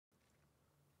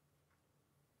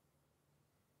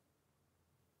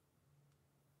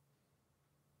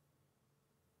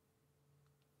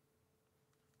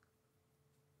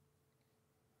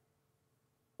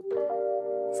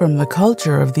From the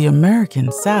culture of the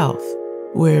American South,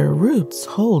 where roots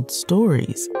hold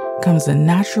stories, comes a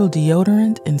natural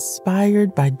deodorant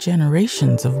inspired by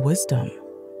generations of wisdom.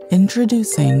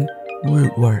 Introducing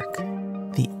Rootwork,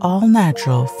 the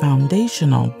all-natural,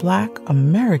 foundational Black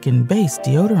American-based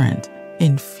deodorant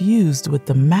infused with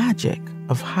the magic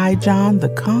of High John the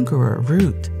Conqueror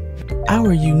root.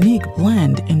 Our unique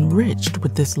blend, enriched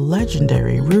with this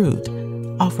legendary root,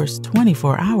 offers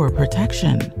 24-hour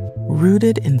protection,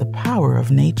 rooted in the power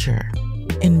of nature.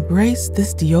 Embrace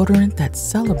this deodorant that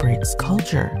celebrates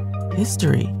culture,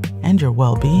 history, and your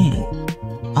well-being.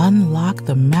 Unlock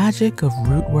the magic of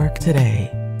Rootwork today.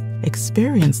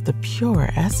 Experience the pure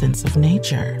essence of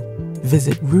nature.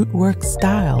 Visit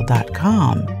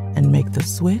rootworkstyle.com and make the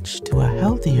switch to a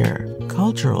healthier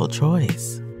cultural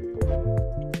choice.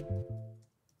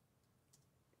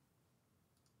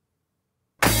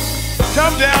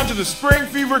 Come down to the Spring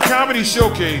Fever Comedy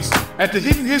Showcase at the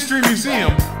Hidden History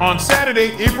Museum on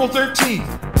Saturday, April 13th,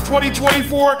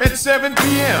 2024 at 7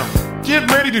 p.m.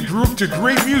 Get ready to groove to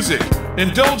great music,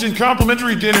 indulge in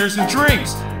complimentary dinners and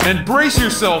drinks, and brace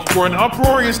yourself for an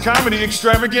uproarious comedy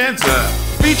extravaganza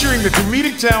featuring the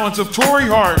comedic talents of Tori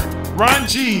Hart, Ron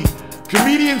G,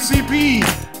 comedian CP,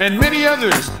 and many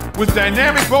others, with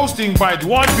dynamic hosting by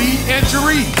Dwan B and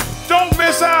Tariq. Don't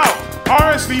miss out!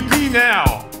 RSVP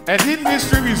now at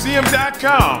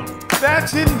hiddenhistorymuseum.com.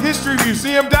 That's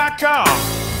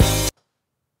hiddenhistorymuseum.com.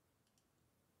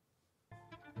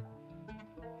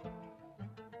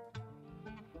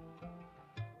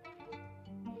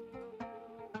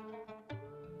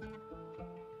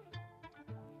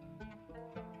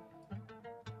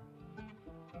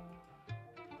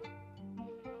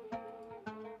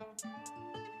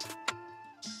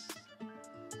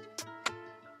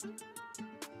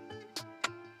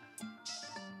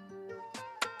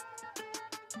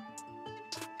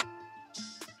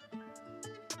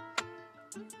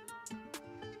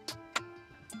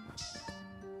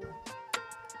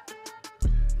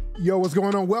 Yo, what's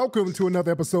going on? Welcome to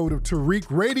another episode of Tariq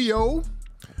Radio.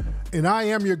 And I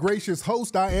am your gracious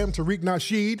host. I am Tariq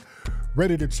Nasheed,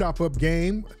 ready to chop up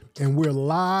game. And we're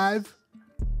live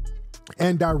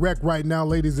and direct right now,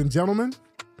 ladies and gentlemen.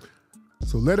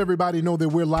 So let everybody know that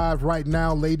we're live right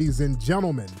now, ladies and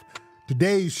gentlemen.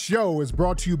 Today's show is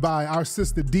brought to you by our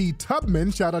sister D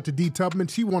Tubman. Shout out to D Tubman.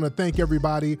 She wants to thank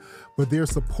everybody for their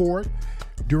support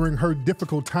during her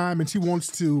difficult time, and she wants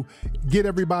to get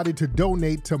everybody to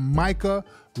donate to Micah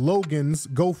Logan's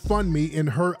GoFundMe in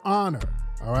her honor.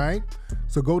 All right,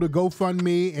 so go to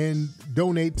GoFundMe and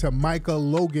donate to Micah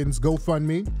Logan's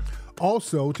GoFundMe.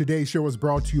 Also, today's show is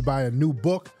brought to you by a new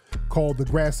book called The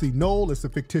Grassy Knoll. It's a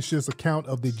fictitious account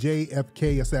of the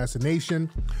JFK assassination.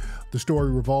 The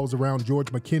story revolves around George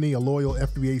McKinney, a loyal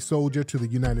FBA soldier to the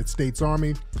United States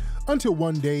Army, until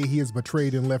one day he is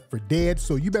betrayed and left for dead.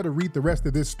 So you better read the rest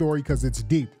of this story because it's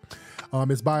deep.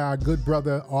 It's by our good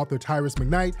brother, author Tyrus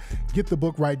McKnight. Get the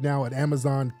book right now at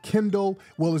Amazon Kindle.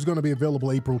 Well, it's going to be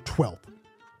available April 12th.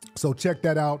 So check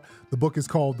that out. The book is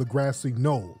called The Grassy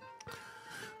Knoll.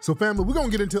 So family, we're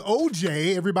going to get into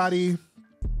OJ. Everybody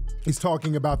is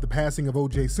talking about the passing of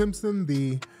OJ Simpson,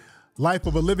 the life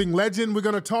of a living legend. We're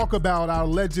going to talk about our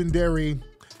legendary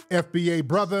FBA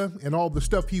brother and all the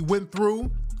stuff he went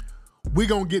through. We're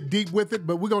going to get deep with it,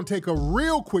 but we're going to take a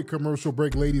real quick commercial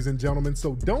break, ladies and gentlemen.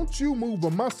 So don't you move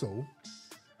a muscle,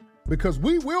 because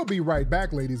we will be right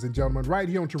back, ladies and gentlemen, right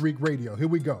here on Tariq Radio. Here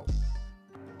we go.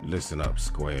 Listen up,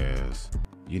 squares.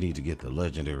 You need to get the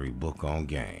legendary book on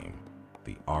game,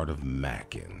 The Art of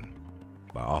Mackin',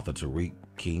 by author Tariq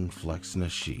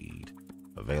Nasheed.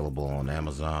 Available on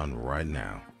Amazon right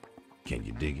now. Can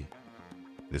you dig it?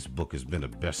 This book has been a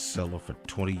bestseller for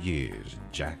 20 years,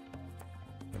 Jack.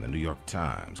 And the New York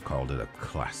Times called it a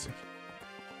classic.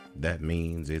 That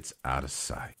means it's out of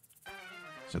sight.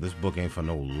 So this book ain't for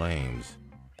no lames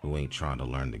who ain't trying to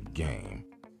learn the game.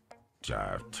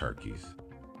 Jive turkeys.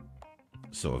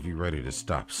 So if you're ready to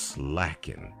stop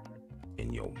slacking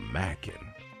in your mackin',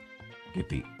 get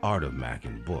the Art of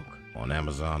Mackin' book on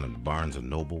Amazon and Barnes &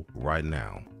 Noble right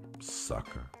now,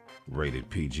 sucker. Rated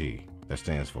PG. That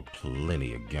stands for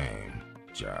plenty of game,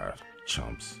 jive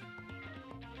chumps.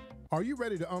 Are you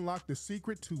ready to unlock the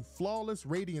secret to flawless,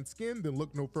 radiant skin? Then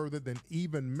look no further than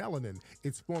Even Melanin.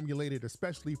 It's formulated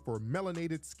especially for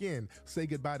melanated skin. Say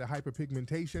goodbye to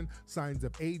hyperpigmentation, signs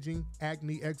of aging,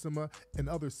 acne, eczema, and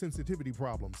other sensitivity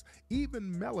problems.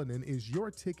 Even Melanin is your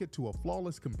ticket to a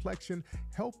flawless complexion,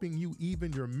 helping you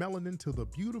even your melanin to the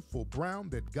beautiful brown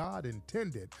that God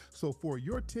intended. So for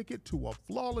your ticket to a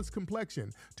flawless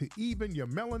complexion, to even your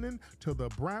melanin to the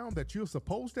brown that you're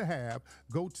supposed to have,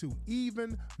 go to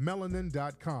evenmelanin.com.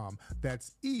 evenmelanin.com.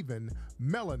 That's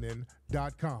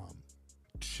evenmelanin.com.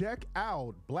 Check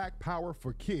out Black Power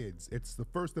for Kids. It's the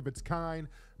first of its kind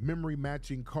memory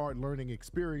matching card learning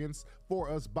experience for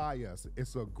us by us.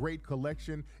 It's a great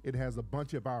collection. It has a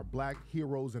bunch of our Black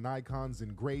heroes and icons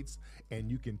and greats, and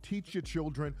you can teach your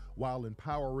children while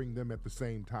empowering them at the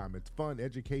same time. It's fun,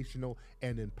 educational,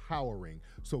 and empowering.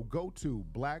 So go to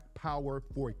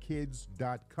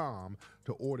blackpowerforkids.com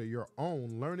to order your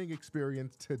own learning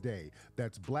experience today.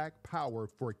 That's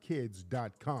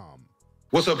blackpowerforkids.com.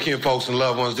 What's up, kin folks and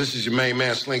loved ones? This is your main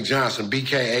man, Slink Johnson,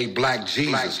 BKA Black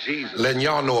Jesus, letting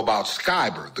y'all know about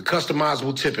Skyber, the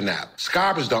customizable tipping app.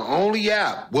 Skyber's the only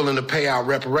app willing to pay out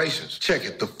reparations. Check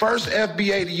it. The first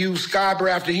FBA to use Skyber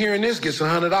after hearing this gets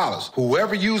 $100.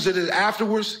 Whoever uses it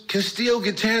afterwards can still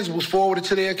get tangibles forwarded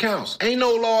to their accounts. Ain't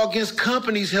no law against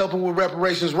companies helping with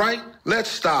reparations, right?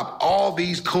 Let's stop all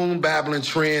these coon babbling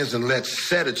trends and let's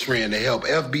set a trend to help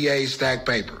FBA stack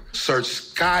paper. Search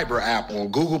Skyber app on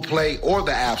Google Play or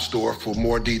the App Store for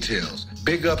more details.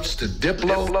 Big ups to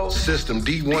Diplo, System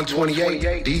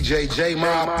D128, DJ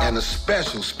J-Mob, and a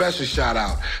special shout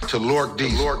out to Lork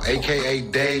Diesel, a.k.a.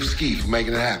 Dave Ski, for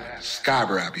making it happen.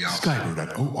 Skyber app, y'all.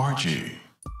 Skyber.org.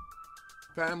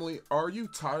 Family, are you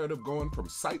tired of going from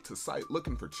site to site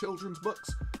looking for children's books?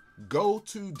 Go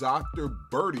to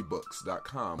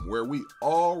drbirdybooks.com, where we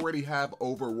already have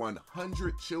over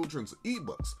 100 children's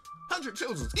ebooks. 100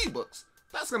 children's ebooks?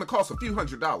 That's going to cost a few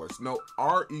 $100s. No,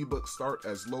 our ebooks start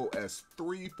as low as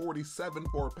 $347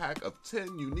 for a pack of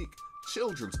 10 unique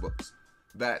children's books.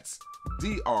 That's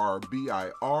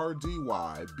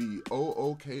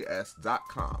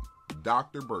DRBIRDYBOOKS.com.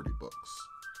 Dr. Birdie Books.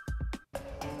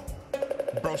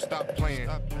 Bro, stop playing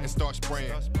and start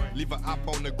spraying. Leave an op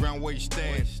on the ground where you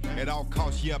stand. At all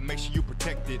costs, yeah, make sure you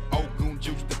protect it. Ogun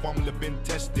juice, the formula been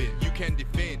tested. You can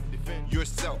defend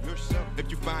yourself. If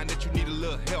you find that you need a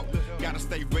little help, gotta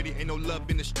stay ready. Ain't no love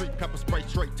in the street. Pepper spray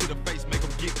straight to the face, make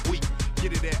them get weak.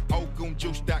 Get it at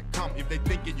ogunjuice.com. If they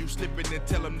thinking you slipping, then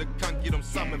tell them to come get them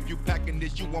some. If you packing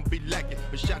this, you won't be lacking.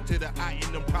 A shot to the eye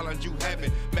in them problems you having.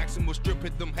 Maximal strip,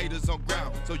 hit them haters on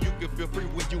ground, so you can feel free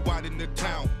when you out in the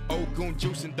town. Ogun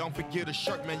juice, and don't forget a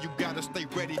shirt, man. You gotta stay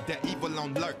ready. That evil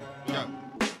on alert. Yeah.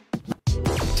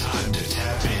 Time to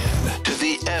tap in to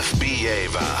the FBA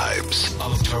vibes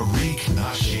of Tariq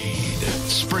Nasheed,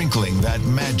 sprinkling that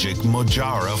magic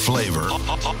Mojara flavor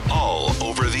all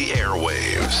over the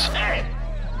airwaves. Hey,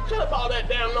 shut up all that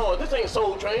damn noise. This ain't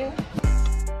Soul Train.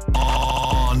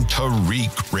 On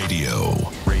Tariq Radio.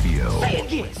 Say it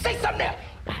again. Say something else.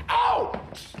 Oh,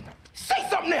 say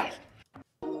something else.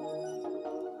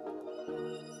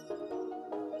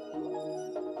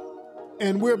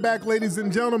 And we're back, ladies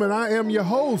and gentlemen. I am your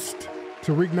host,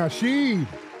 Tariq Nasheed.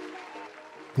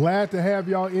 Glad to have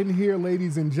y'all in here,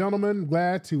 ladies and gentlemen.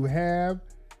 Glad to have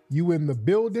you in the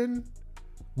building.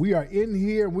 We are in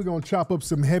here and we're going to chop up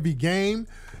some heavy game.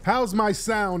 How's my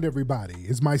sound, everybody?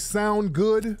 Is my sound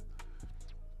good?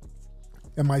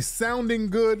 Am I sounding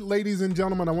good, ladies and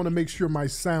gentlemen? I want to make sure my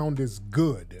sound is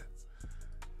good.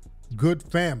 Good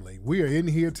family. We are in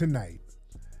here tonight.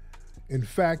 In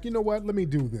fact, you know what? Let me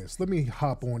do this. Let me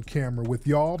hop on camera with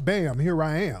y'all. Bam, here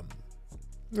I am.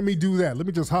 Let me do that. Let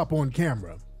me just hop on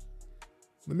camera.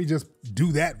 Let me just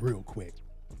do that real quick.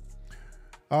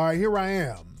 All right, here I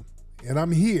am. And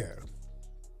I'm here,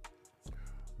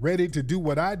 ready to do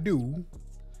what I do,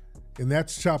 and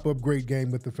that's chop up great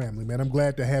game with the family, man. I'm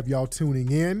glad to have y'all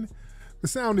tuning in. The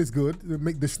sound is good.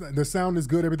 The sound is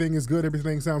good. Everything is good.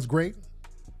 Everything sounds great.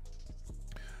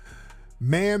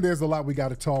 Man, there's a lot we got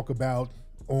to talk about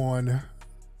on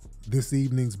this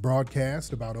evening's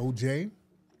broadcast about OJ.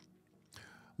 A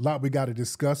lot we got to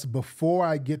discuss. Before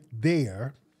I get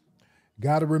there,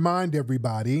 got to remind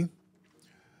everybody,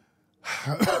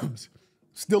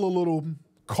 still a little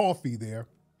coughy there.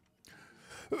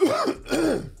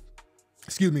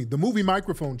 Excuse me. The movie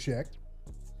Microphone Check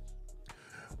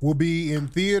will be in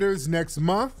theaters next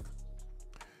month.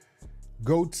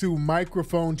 Go to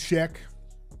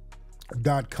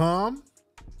microphonecheck.com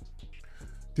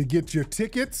to get your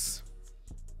tickets.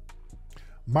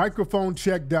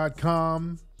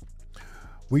 Microphonecheck.com.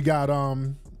 We got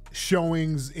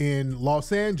showings in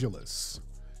Los Angeles,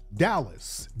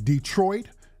 Dallas, Detroit,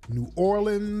 New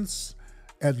Orleans,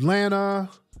 Atlanta,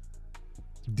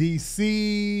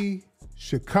 DC,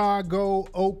 Chicago,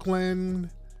 Oakland,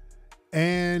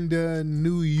 and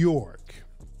New York.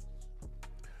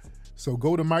 So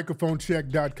go to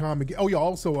microphonecheck.com. Oh, yeah,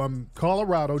 also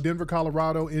Colorado, Denver,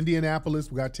 Colorado, Indianapolis.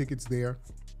 We got tickets there.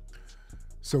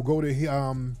 So go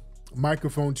to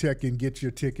Microphone Check and get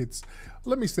your tickets.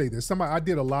 Let me say this. I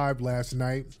did a live last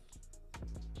night,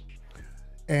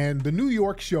 And the New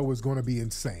York show is going to be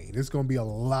insane. It's going to be a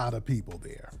lot of people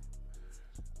there.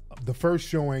 The first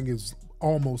showing is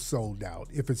almost sold out,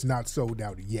 if it's not sold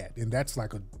out yet. And that's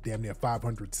like a damn near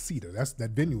 500-seater.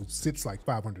 That venue sits like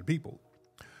 500 people.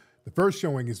 The first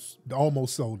showing is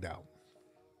almost sold out.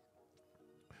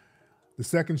 The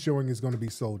second showing is going to be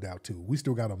sold out too. We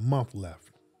still got a month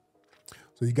left.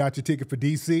 So you got your ticket for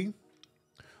DC.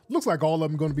 Looks like all of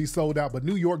them going to be sold out, but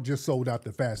New York just sold out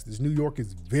the fastest. New York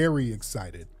is very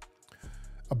excited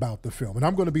about the film. And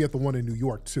I'm going to be at the one in New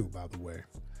York too, by the way.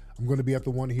 I'm going to be at the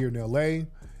one here in LA,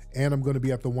 and I'm going to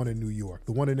be at the one in New York.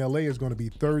 The one in LA is going to be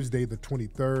Thursday, the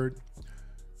 23rd.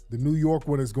 The New York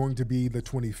one is going to be the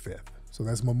 25th. So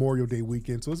that's Memorial Day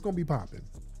weekend. So it's going to be popping.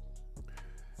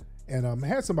 And I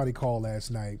had somebody call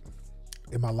last night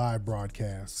in my live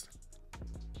broadcast.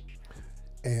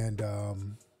 And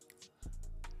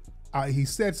he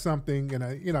said something,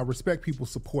 and I respect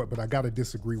people's support, but I got to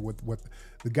disagree with what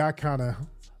the guy kind of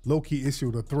low-key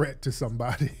issued a threat to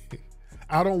somebody.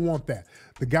 I don't want that.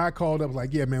 The guy called up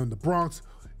like, yeah, man, the Bronx,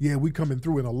 yeah, we coming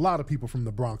through, and a lot of people from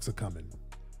the Bronx are coming.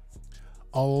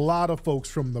 A lot of folks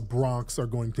from the Bronx are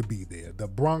going to be there. The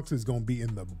Bronx is going to be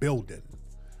in the building.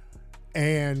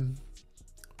 And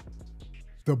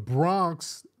the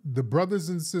Bronx, the brothers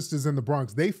and sisters in the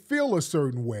Bronx, they feel a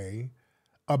certain way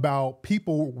about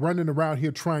people running around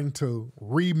here trying to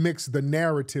remix the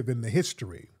narrative in the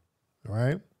history, all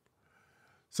right?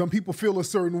 Some people feel a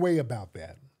certain way about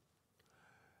that.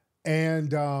 And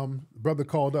brother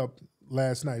called up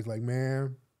last night. He's like,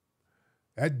 man,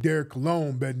 that Derek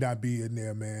Cologne better not be in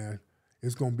there, man.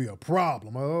 It's going to be a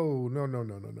problem. Oh, no. No.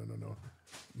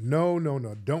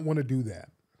 Don't want to do that.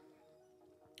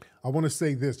 I want to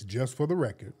say this just for the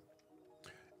record.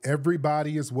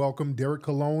 Everybody is welcome. Derek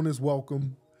Cologne is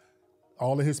welcome.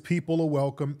 All of his people are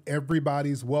welcome.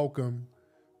 Everybody's welcome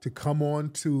to come on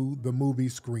to the movie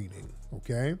screening,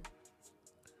 okay?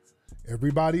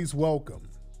 Everybody's welcome.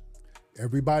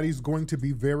 Everybody's going to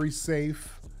be very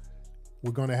safe.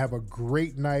 We're going to have a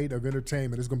great night of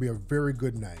entertainment. It's going to be a very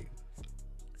good night.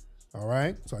 All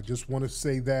right? So I just want to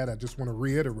say that. I just want to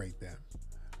reiterate that.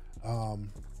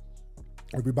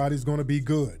 Everybody's going to be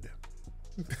good.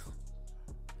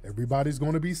 Everybody's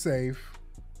going to be safe.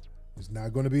 There's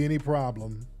not going to be any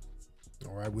problem.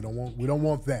 All right? We don't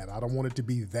want that. I don't want it to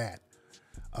be that.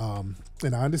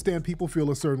 And I understand people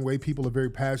feel a certain way. People are very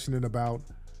passionate about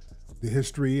the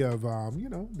history of,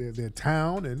 their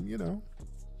town and,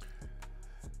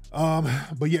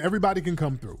 but yeah, everybody can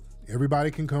come through. Everybody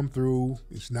can come through.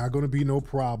 It's not going to be no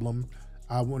problem.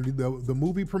 The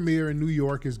movie premiere in New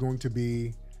York is going to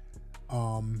be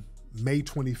May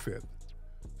 25th,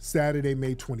 Saturday,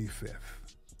 May 25th.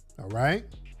 All right?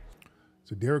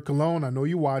 So Derek Cologne, I know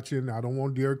you're watching. I don't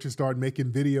want Derek to start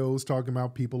making videos talking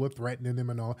about people are threatening him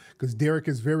and all, because Derek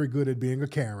is very good at being a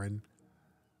Karen.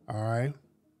 All right?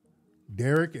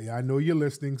 Derek, I know you're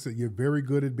listening, so you're very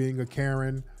good at being a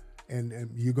Karen, and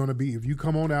you're going to be, if you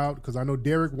come on out, because I know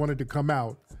Derek wanted to come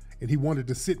out, and he wanted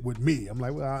to sit with me. I'm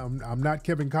like, well, I'm not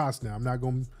Kevin Costner. I'm not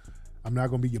going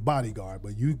to be your bodyguard,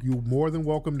 but you're more than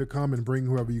welcome to come and bring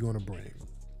whoever you're going to bring.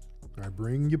 All right,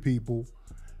 bring your people,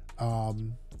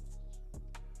 and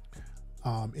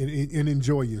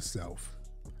enjoy yourself.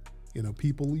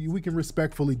 People, we can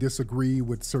respectfully disagree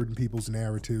with certain people's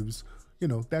narratives.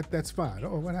 That's fine.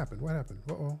 Uh-oh, what happened?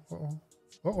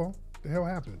 Uh-oh. The hell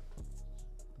happened?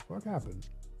 The fuck happened?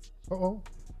 Uh-oh.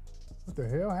 What the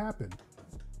hell happened?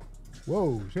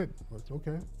 Whoa, shit.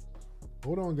 Okay.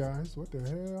 Hold on, guys. What the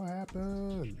hell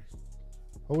happened?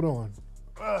 Hold on.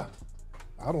 I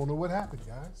don't know what happened,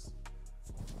 guys.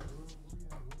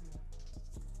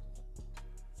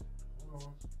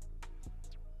 Hold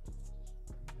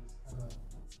on.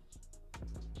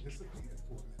 Disappeared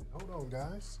for a minute. Hold on,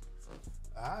 guys.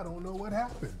 I don't know what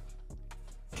happened.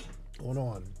 Hold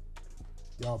on.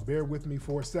 Y'all bear with me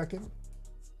for a second.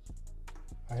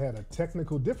 I had a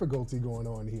technical difficulty going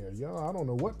on here. Y'all, I don't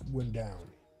know what went down.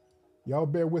 Y'all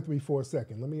bear with me for a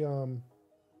second. Let me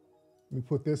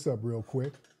put this up real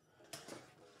quick.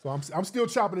 So I'm still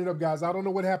chopping it up, guys. I don't know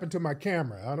what happened to my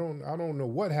camera. I don't know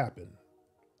what happened.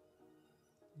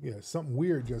 Yeah, something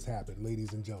weird just happened,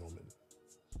 ladies and gentlemen.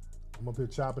 I'm up here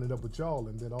chopping it up with y'all,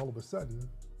 and then all of a sudden,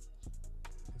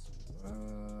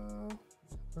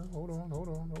 hold on.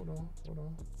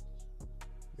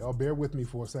 Y'all bear with me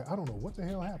for a second. I don't know what the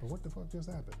hell happened. What the fuck just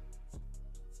happened?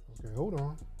 Okay, hold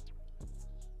on.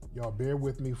 Y'all bear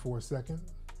with me for a second.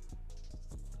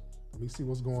 Let me see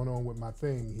what's going on with my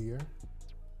thing here.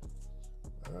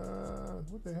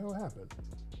 What the hell happened?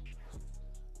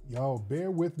 Y'all bear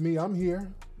with me. I'm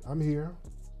here.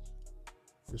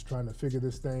 Just trying to figure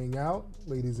this thing out,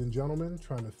 ladies and gentlemen.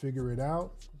 Trying to figure it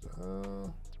out.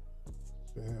 What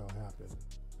the hell happened?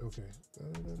 Okay. Yo,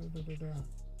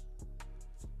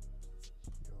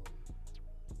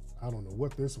 I don't know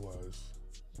what this was.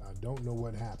 I don't know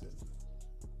what happened.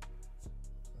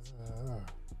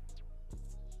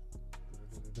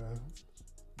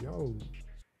 Yo,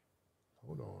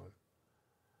 hold on.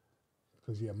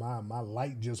 Because, yeah, my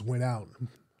light just went out.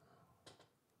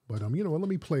 But, you know what, let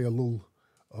me play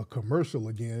a commercial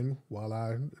again while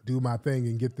I do my thing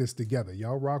and get this together.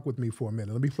 Y'all rock with me for a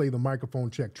minute. Let me play the microphone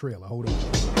check trailer. Hold on.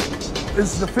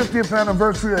 This is the 50th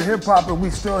anniversary of hip-hop, and we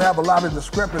still have a lot of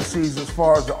discrepancies as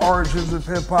far as the origins of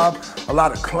hip-hop, a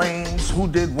lot of claims, who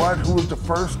did what, who was the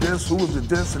first this, who was the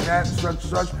this and that, and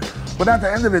such. But at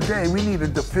the end of the day, we need a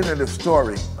definitive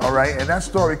story, all right? And that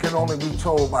story can only be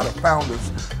told by the founders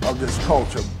of this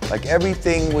culture. Like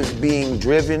everything was being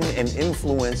driven and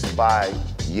influenced by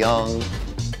young,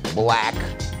 Black,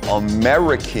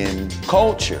 American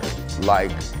culture.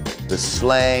 Like the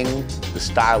slang, the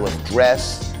style of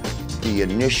dress, the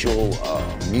initial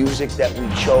music that we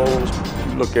chose.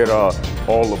 You look at all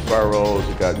the boroughs,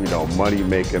 you got, money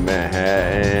making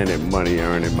Manhattan and money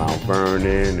earning Mount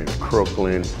Vernon and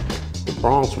Crooklyn. The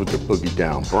Bronx was the boogie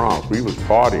down Bronx. We was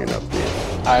partying up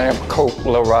there. I am Coke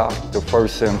LaRock, the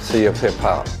first MC of hip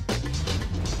hop.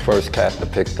 First cat to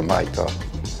pick the mic up.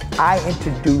 I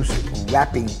introduced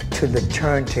rapping to the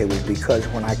turntable because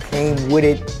when I came with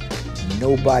it,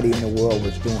 nobody in the world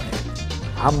was doing it.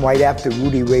 I'm right after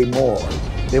Rudy Ray Moore.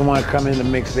 They want to come in the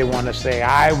mix, they want to say,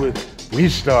 we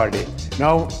started.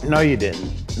 No, you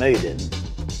didn't. No, you didn't.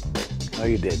 No,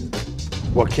 you didn't.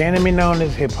 What came to be known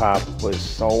as hip hop was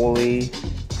solely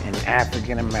an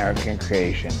African-American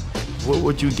creation. What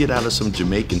would you get out of some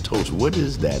Jamaican toast? What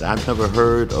is that? I've never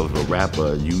heard of a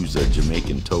rapper use a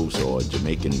Jamaican toast or a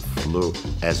Jamaican fleur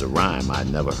as a rhyme. I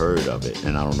never heard of it,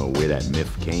 and I don't know where that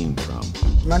myth came from.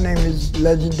 My name is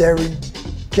legendary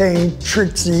King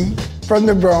Trixie from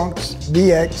the Bronx,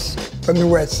 BX from the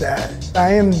West Side.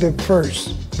 I am the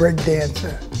first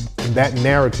breakdancer. That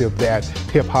narrative that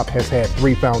hip-hop has had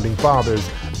 3 founding fathers,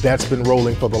 that's been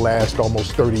rolling for the last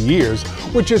almost 30 years,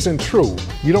 which isn't true.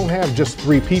 You don't have just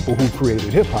 3 people who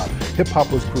created hip-hop.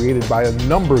 Hip-hop was created by a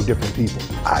number of different people.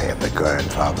 I am the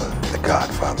grandfather, the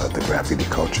godfather of the graffiti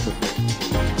culture.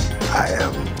 I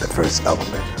am the first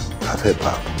element of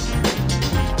hip-hop.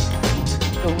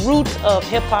 The roots of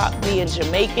hip-hop being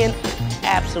Jamaican,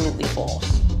 absolutely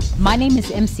false. My name is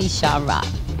MC Sha-Rock.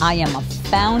 I am a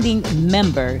founding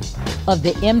member of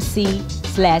the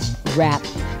MC/rap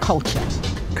culture.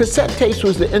 Cassette tapes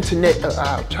was the internet of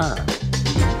our time.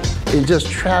 It just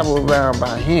traveled around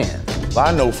by hand. Well,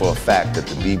 I know for a fact that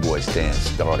the B-boy stand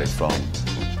started from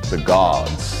the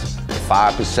guards, the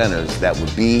 5 percenters that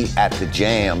would be at the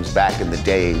jams back in the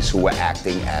days who were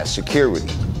acting as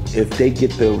security. If they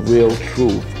get the real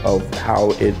truth of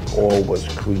how it all was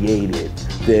created,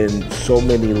 then so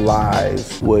many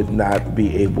lies would not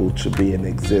be able to be in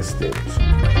existence.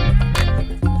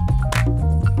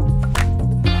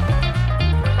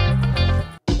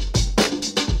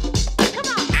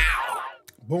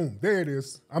 Boom, there it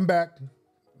is. I'm back.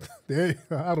 I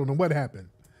don't know what happened.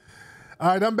 All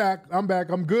right, I'm back.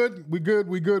 I'm good. We good.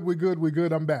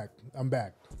 I'm back.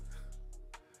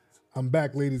 I'm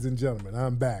back, ladies and gentlemen.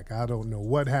 I'm back. I don't know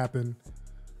what happened.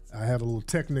 I had a little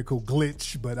technical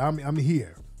glitch, but I'm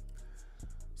here.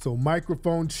 So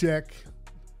microphone check,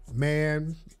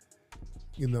 man.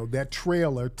 That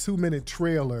trailer, 2-minute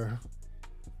trailer,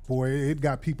 boy, it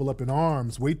got people up in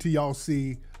arms. Wait till y'all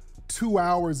see 2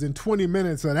 hours and 20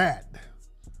 minutes of that.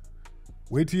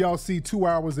 Wait till y'all see 2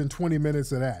 hours and 20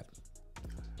 minutes of that.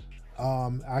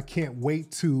 I can't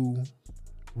wait to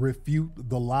refute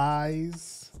the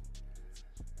lies.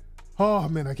 Oh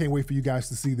man, I can't wait for you guys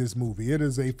to see this movie. It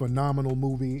is a phenomenal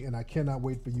movie, and I cannot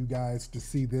wait for you guys to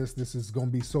see this. This is going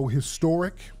to be so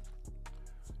historic.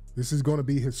 This is going to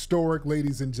be historic,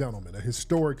 ladies and gentlemen, a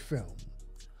historic film.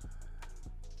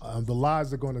 The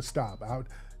lies are going to stop.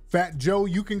 Fat Joe,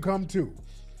 you can come too.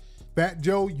 Fat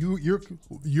Joe,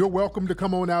 you're welcome to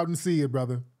come on out and see it,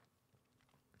 brother.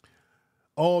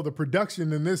 Oh, the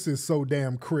production in this is so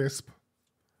damn crisp.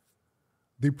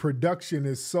 The production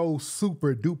is so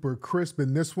super duper crisp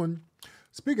in this one.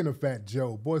 Speaking of Fat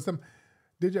Joe, boys,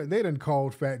 they done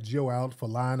called Fat Joe out for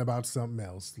lying about something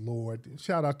else. Lord,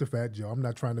 shout out to Fat Joe. I'm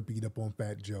not trying to beat up on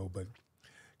Fat Joe, but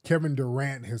Kevin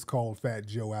Durant has called Fat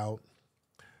Joe out.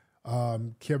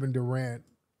 Kevin Durant,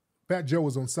 Fat Joe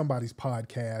was on somebody's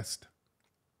podcast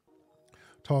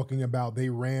talking about they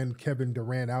ran Kevin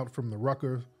Durant out from the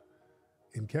Rucker,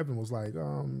 and Kevin was like,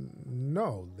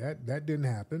 no, that didn't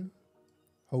happen.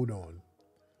 Hold on.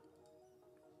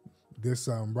 this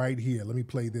right here. Let me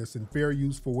play this in fair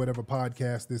use for whatever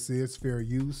podcast this is, fair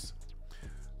use.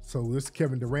 So this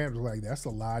Kevin Durant was like, that's a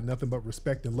lie, nothing but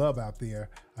respect and love out there.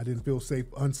 I didn't feel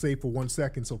unsafe for 1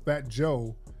 second. So Fat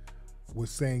Joe was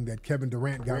saying that Kevin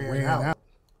Durant got ran out.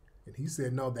 And he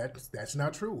said, no, that's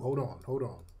not true. Hold on.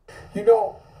 You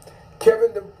know,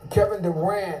 Kevin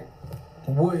Durant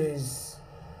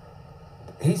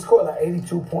he scored like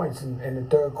 82 points in the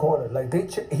third quarter. Like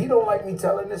he don't like me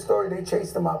telling this story. They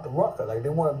chased him out the rucker. Like they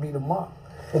want to beat him up.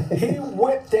 He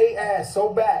whipped their ass so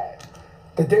bad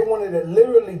that they wanted to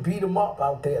literally beat him up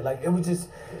out there. Like it was just,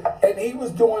 and he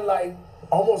was doing like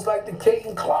almost like the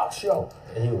Caden Clark show.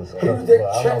 He was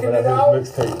there checking it out.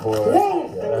 Mixtape, boy.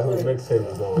 That whole mixtape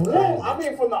was going crazy. I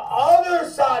mean, from the other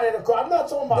side of the court. I'm not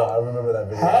talking about. No, I remember that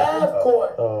video. Half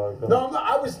court. No,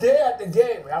 I was there at the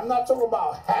game. I'm not talking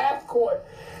about half court.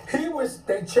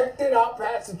 They checked it out,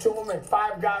 passed it to him, and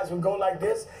 5 guys would go like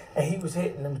this, and he was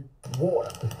hitting them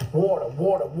water.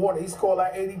 He scored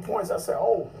like 80 points. I said,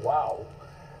 oh, wow.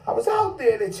 I was out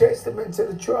there. They chased him into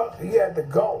the truck. He had to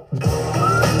go.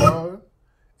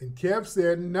 And Kev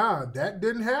said, nah, that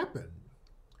didn't happen.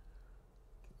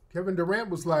 Kevin Durant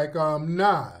was like,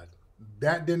 nah,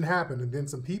 that didn't happen. And then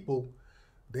some people,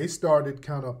 they started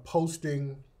kind of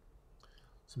posting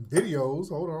some videos.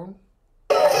 Hold on.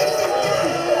 All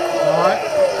right.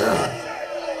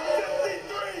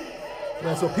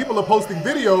 Yeah, so people are posting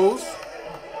videos.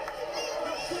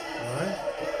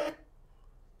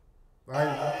 All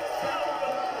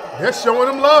right. They're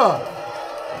showing him love.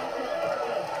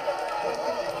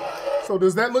 So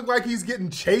does that look like he's getting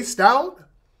chased out?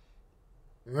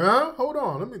 Yeah, hold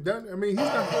on. He's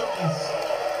not.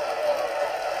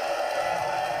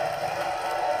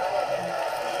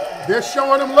 They're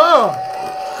showing him love.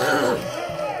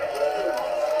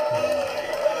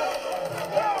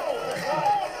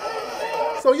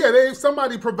 So yeah,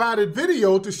 somebody provided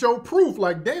video to show proof.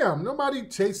 Like, damn, nobody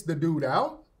chased the dude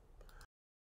out.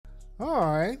 All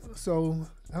right, so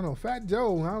I don't know, Fat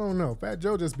Joe. I don't know. Fat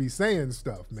Joe just be saying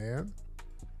stuff, man.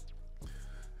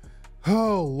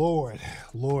 Oh Lord.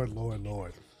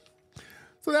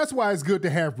 So that's why it's good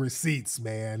to have receipts,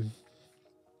 man.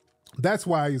 That's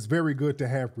why it's very good to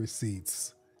have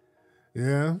receipts.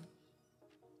 Yeah.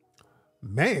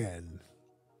 Man.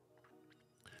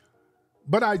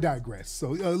 But I digress. So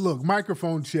look,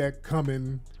 microphone check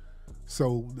coming.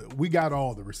 So we got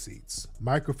all the receipts.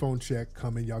 Microphone check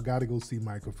coming. Y'all got to go see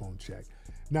microphone check.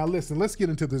 Now listen, let's get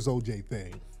into this OJ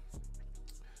thing.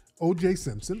 OJ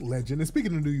Simpson, legend. And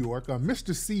speaking of New York,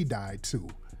 Mr. C died too.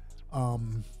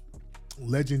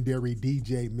 Legendary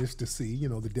DJ Mr. C. You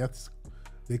know, the deaths,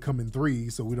 they come in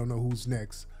threes, so we don't know who's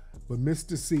next. But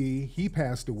Mr. C, he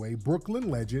passed away. Brooklyn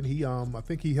legend. He, I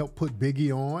think he helped put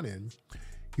Biggie on, and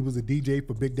he was a DJ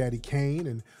for Big Daddy Kane.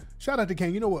 And shout out to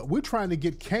Kane. You know what? We're trying to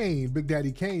get Kane, Big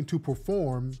Daddy Kane, to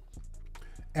perform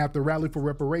at the Rally for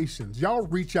Reparations. Y'all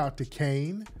reach out to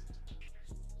Kane.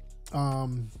 I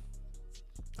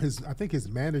think his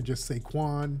manager,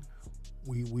 Saquon,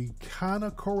 we kind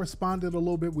of corresponded a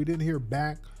little bit. We didn't hear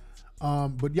back.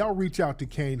 But y'all reach out to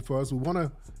Kane for us. We want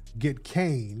to get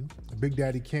Kane, Big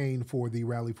Daddy Kane, for the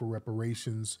Rally for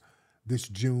Reparations this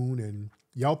June. And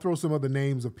y'all throw some other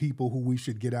names of people who we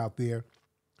should get out there.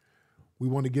 We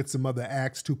want to get some other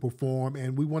acts to perform,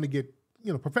 and we want to get,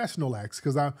 professional acts,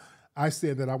 because I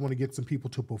said that I want to get some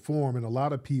people to perform, and a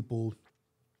lot of people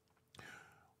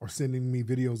are sending me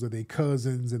videos of their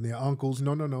cousins and their uncles.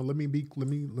 No. Let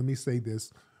me say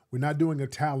this. We're not doing a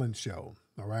talent show,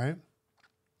 all right?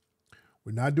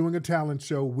 We're not doing a talent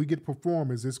show. We get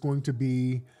performers. It's going to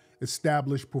be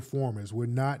established performers. We're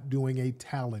not doing a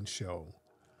talent show.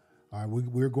 All right,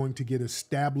 we're going to get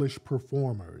established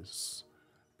performers,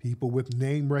 people with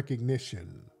name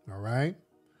recognition, all right?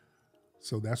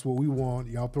 So that's what we want.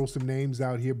 Y'all throw some names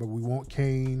out here, but we want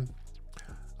Kane.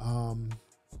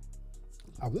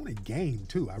 I wanted Game,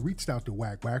 too. I reached out to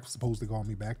Wack. Wack was supposed to call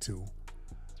me back, too.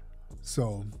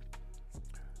 So,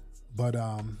 but,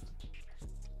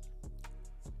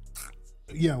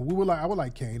 yeah, I would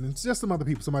like Kane. And it's just some other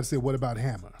people. Somebody said, what about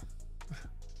Hammer?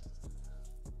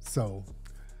 So,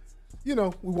 we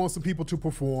want some people to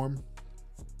perform.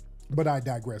 But I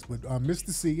digress. But Mr.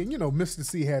 C, and, Mr.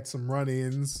 C had some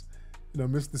run-ins.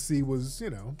 Mr. C was,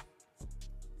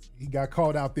 he got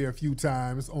caught out there a few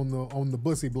times on the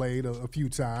Bussy Blade a few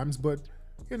times, but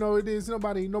it is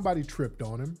nobody tripped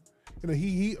on him.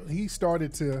 He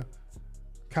started to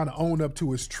kind of own up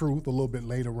to his truth a little bit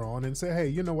later on and say, hey,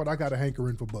 you know what, I got a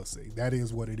hankering for Bussy. That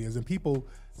is what it is. And people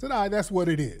said, all right, that's what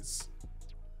it is.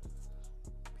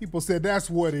 People said that's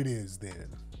what it is then.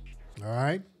 All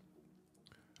right.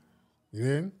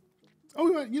 Yeah.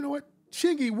 Oh, you know what?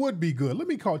 Chingy would be good. Let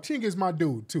me call Chingy's my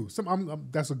dude too.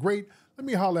 That's a great. Let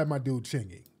me holler at my dude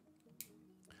Chingy.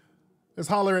 Let's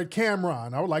holler at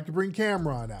Cameron. I would like to bring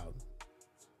Cameron out.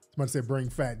 Somebody said bring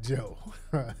Fat Joe.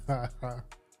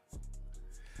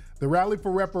 The rally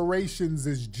for reparations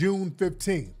is June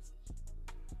 15th.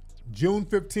 June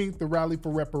 15th, the rally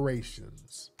for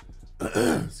reparations.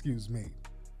 Excuse me.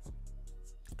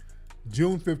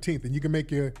 June 15th, and you can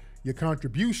make your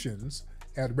contributions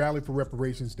at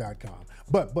rallyforreparations.com.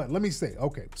 But let me say,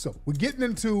 okay, so we're getting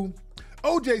into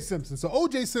O.J. Simpson. So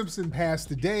O.J. Simpson passed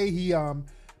today. He I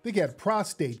think he had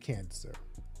prostate cancer.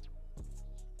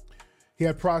 He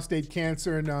had prostate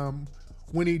cancer, and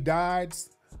when he died,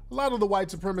 a lot of the white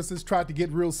supremacists tried to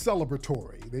get real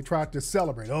celebratory. They tried to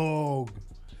celebrate. Oh,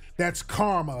 that's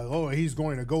karma. Oh, he's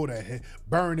going to go to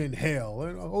burn in hell.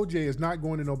 And OJ is not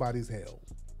going to nobody's hell.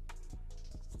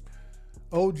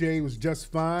 OJ was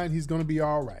just fine. He's going to be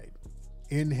all right.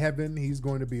 In heaven, he's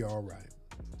going to be all right.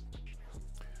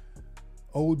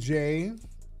 OJ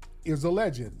is a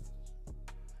legend.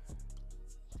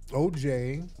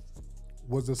 OJ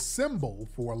was a symbol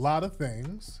for a lot of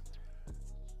things.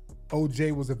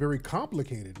 OJ was a very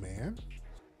complicated man.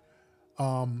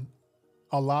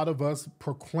 A lot of us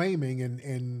proclaiming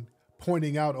and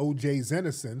pointing out OJ's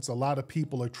innocence. A lot of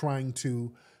people are trying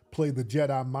to play the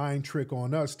Jedi mind trick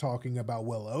on us, talking about,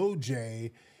 well,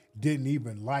 OJ didn't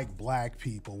even like black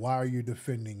people. Why are you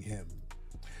defending him?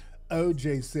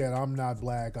 OJ said, I'm not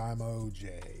black, I'm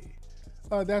OJ.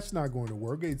 That's not going to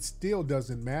work. It still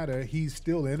doesn't matter. He's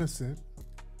still innocent.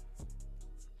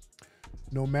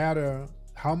 No matter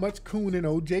how much cooning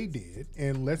OJ did,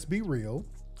 and let's be real,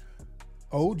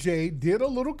 OJ did a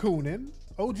little cooning.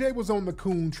 OJ was on the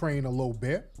coon train a little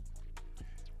bit.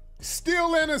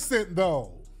 Still innocent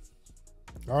though.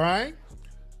 All right?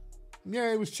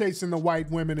 Yeah, he was chasing the white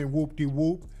women and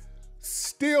whoop-de-whoop.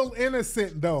 Still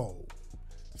innocent though.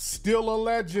 Still a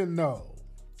legend though.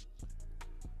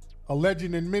 A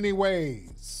legend in many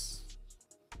ways.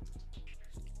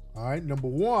 All right, number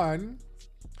one,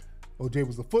 OJ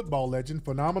was a football legend,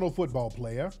 phenomenal football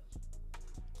player,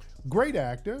 great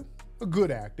actor, a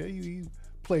good actor. He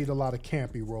played a lot of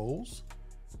campy roles.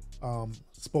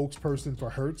 Spokesperson for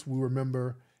Hertz. We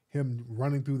remember him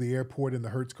running through the airport in the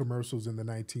Hertz commercials in the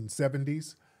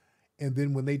 1970s. And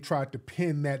then when they tried to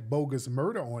pin that bogus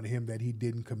murder on him that he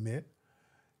didn't commit,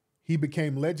 he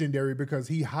became legendary because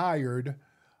he hired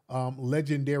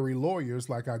legendary lawyers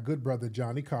like our good brother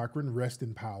Johnny Cochran, rest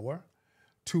in power,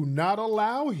 to not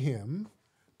allow him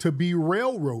to be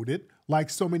railroaded like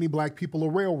so many black people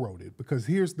are railroaded. Because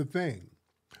here's the thing.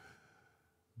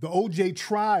 The OJ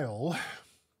trial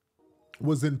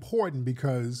was important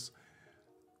because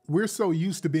we're so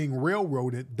used to being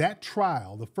railroaded. That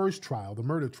trial, the first trial, the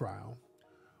murder trial,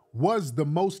 was the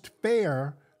most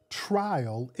fair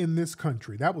trial in this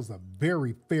country. That was a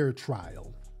very fair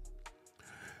trial.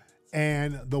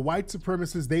 And the white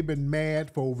supremacists, they've been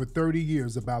mad for over 30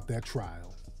 years about that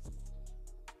trial.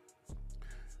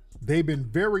 They've been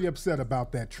very upset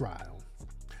about that trial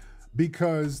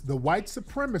because the white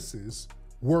supremacists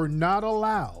were not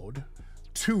allowed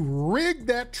to rig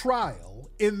that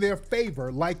trial in their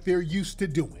favor like they're used to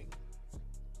doing.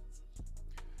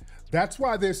 That's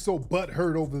why they're so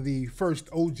butthurt over the first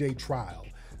OJ trial.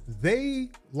 They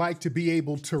like to be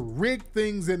able to rig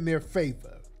things in their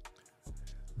favor.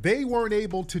 They weren't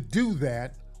able to do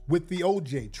that with the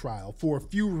OJ trial for a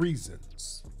few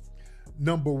reasons.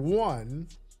 Number one,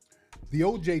 the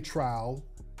OJ trial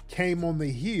came on the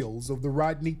heels of the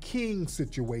Rodney King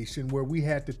situation where we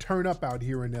had to turn up out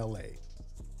here in LA.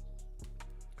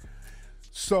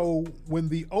 So when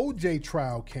the OJ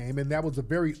trial came, and that was a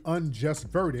very unjust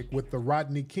verdict with the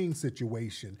Rodney King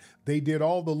situation, they did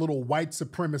all the little white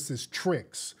supremacist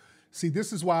tricks. See,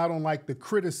 this is why I don't like the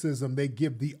criticism they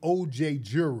give the OJ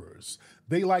jurors.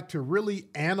 They like to really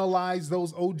analyze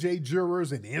those OJ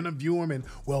jurors and interview them and,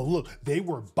 well, look, they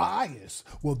were biased.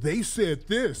 Well, they said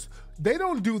this. They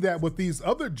don't do that with these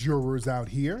other jurors out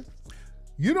here.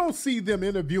 You don't see them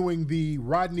interviewing the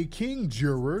Rodney King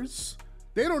jurors.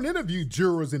 They don't interview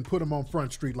jurors and put them on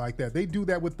Front Street like that. They do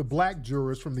that with the black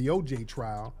jurors from the OJ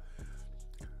trial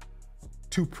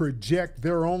to project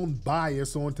their own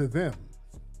bias onto them.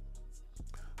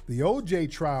 The OJ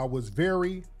trial was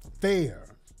very fair.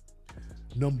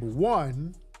 Number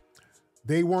one,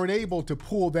 they weren't able to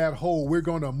pull that whole, we're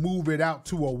going to move it out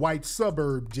to a white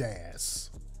suburb jazz.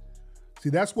 See,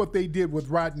 that's what they did with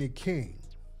Rodney King.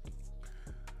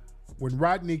 When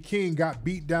Rodney King got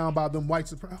beat down by them white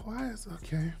supremacists,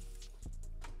 okay.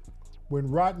 When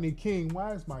Rodney King,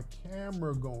 why is my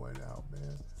camera going out,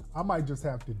 man? I might just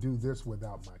have to do this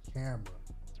without my camera.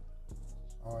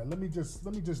 All right, let me just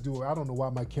do it. I don't know why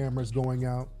my camera's going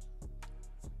out,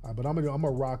 but I'm gonna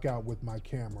rock out with my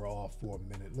camera off for a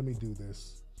minute. Let me do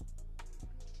this.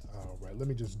 All right, let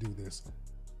me just do this.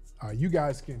 You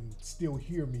guys can still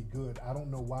hear me good. I don't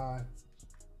know why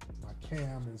my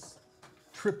cam is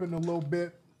tripping a little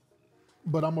bit,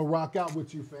 but I'm gonna rock out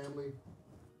with you, family.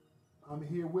 I'm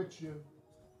here with you,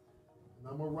 and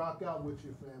I'm gonna rock out with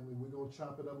you, family. We're gonna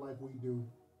chop it up like we do.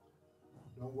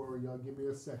 Don't worry, y'all. Give me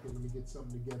a second. Let me get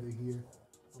something together here.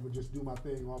 I'm gonna just do my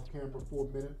thing off camera for a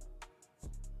minute.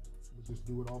 We'll just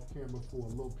do it off camera for a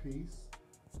little piece,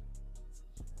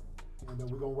 and then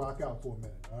we're gonna rock out for a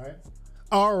minute. All right.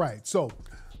 All right. So,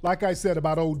 like I said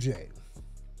about OJ.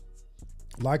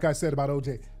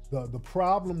 The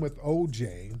problem with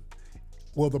OJ,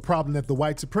 well, the problem that the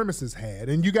white supremacists had,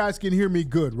 and you guys can hear me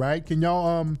good, right? Can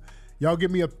y'all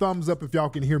give me a thumbs up if y'all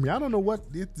can hear me? I don't know what,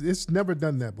 it's never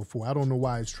done that before. I don't know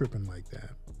why it's tripping like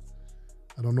that.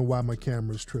 I don't know why my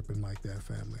camera's tripping like that,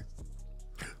 family.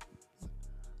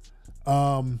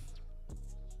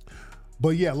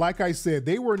 But yeah, like I said,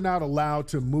 they were not allowed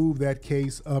to move that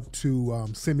case up to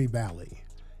Simi Valley,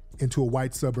 into a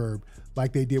white suburb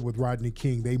like they did with Rodney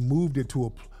King. They moved it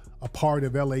to a part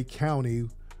of LA County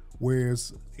where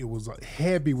it was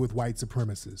heavy with white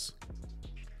supremacists.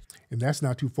 And that's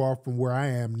not too far from where I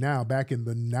am now. Back in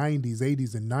the 90s,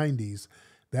 80s, and 90s,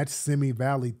 that Simi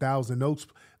Valley, Thousand Oaks,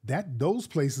 those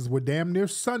places were damn near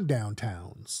sundown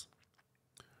towns.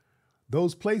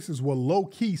 Those places were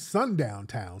low-key sundown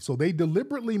towns. So they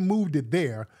deliberately moved it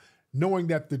there, knowing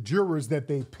that the jurors that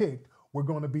they picked were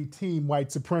going to be team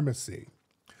white supremacy.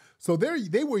 So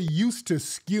they were used to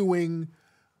skewing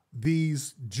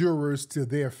these jurors to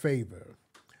their favor.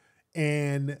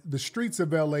 And the streets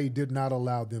of LA did not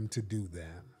allow them to do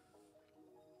that.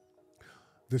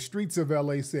 The streets of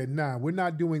LA said, nah, we're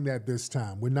not doing that this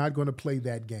time. We're not going to play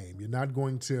that game. You're not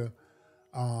going to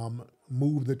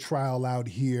move the trial out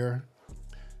here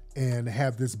and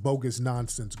have this bogus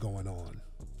nonsense going on.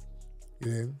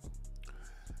 Yeah.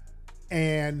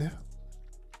 And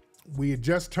we had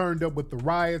just turned up with the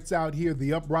riots out here,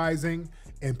 the uprising,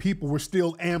 and people were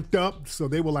still amped up. So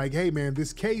they were like, hey man,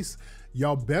 this case,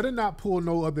 y'all better not pull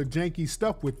no other janky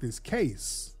stuff with this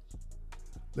case.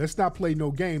 Let's not play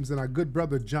no games. And our good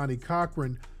brother, Johnny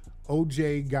Cochran,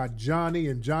 OJ got Johnny,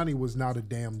 and Johnny was not a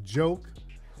damn joke.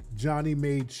 Johnny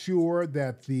made sure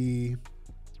that the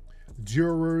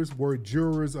jurors were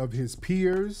jurors of his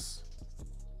peers.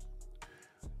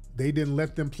 They didn't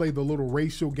let them play the little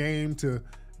racial game to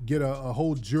get a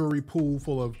whole jury pool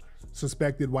full of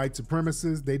suspected white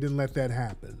supremacists. They didn't let that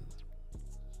happen.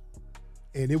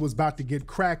 And it was about to get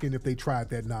cracking if they tried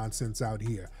that nonsense out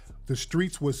here. The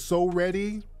streets were so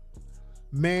ready.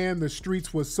 Man, the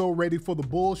streets were so ready for the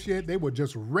bullshit. They were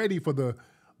just ready for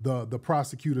the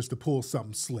prosecutors to pull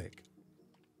something slick.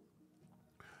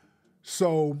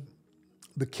 So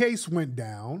the case went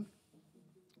down,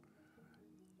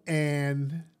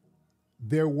 and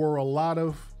there were a lot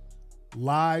of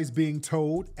lies being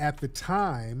told. At the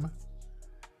time,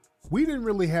 we didn't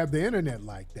really have the internet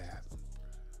like that.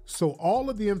 So all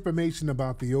of the information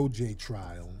about the OJ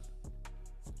trial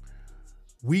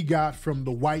we got from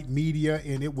the white media,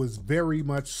 and it was very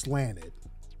much slanted.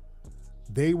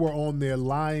 They were on there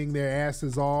lying their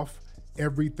asses off.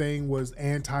 Everything was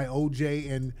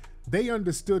anti-OJ, and they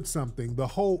understood something. The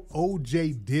whole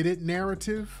OJ did it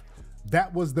narrative,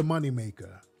 that was the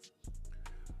moneymaker.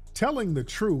 Telling the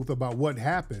truth about what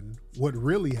happened, what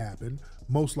really happened,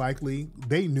 most likely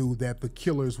they knew that the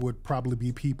killers would probably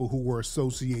be people who were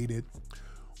associated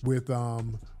with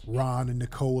Ron and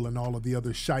Nicole and all of the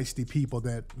other shiesty people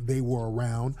that they were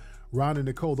around. Ron and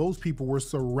Nicole, those people were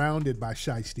surrounded by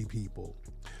shiesty people.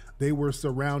 They were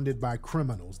surrounded by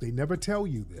criminals. They never tell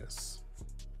you this.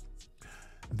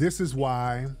 This is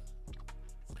why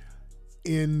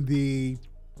in the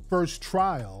first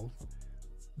trial,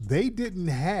 they didn't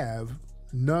have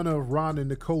none of Ron and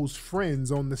Nicole's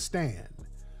friends on the stand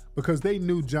because they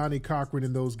knew Johnny Cochran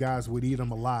and those guys would eat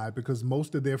them alive because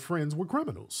most of their friends were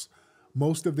criminals.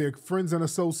 Most of their friends and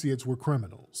associates were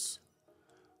criminals.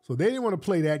 So they didn't want to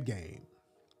play that game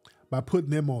by putting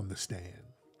them on the stand.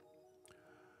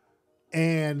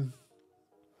 And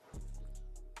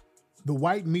the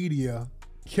white media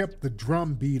kept the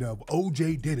drumbeat of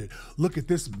OJ did it. Look at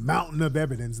this mountain of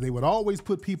evidence. They would always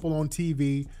put people on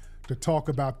TV to talk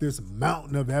about this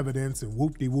mountain of evidence, and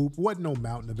whoop-de-whoop, wasn't no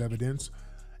mountain of evidence.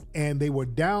 And they were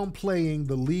downplaying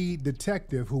the lead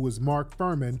detective, who was Mark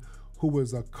Furman, who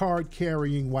was a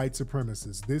card-carrying white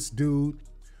supremacist. This dude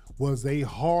was a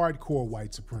hardcore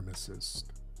white supremacist.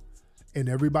 And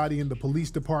everybody in the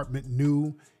police department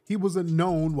knew he was a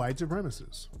known white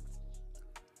supremacist.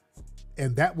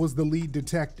 And that was the lead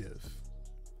detective.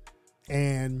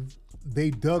 And they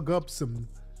dug up some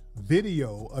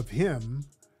video of him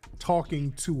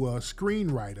talking to a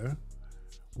screenwriter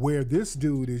where this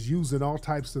dude is using all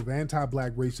types of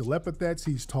anti-black racial epithets.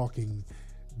 He's talking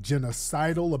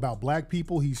genocidal about black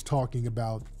people. He's talking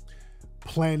about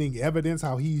planting evidence,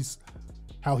 how he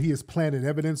has planted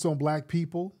evidence on black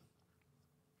people.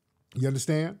 You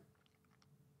understand?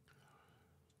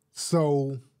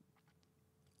 So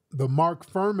the Mark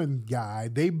Furman guy,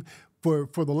 for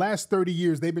the last 30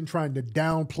 years, they've been trying to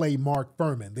downplay Mark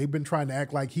Furman. They've been trying to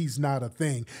act like he's not a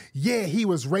thing. Yeah, he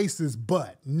was racist,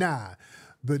 but nah.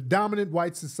 The dominant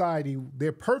white society,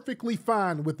 they're perfectly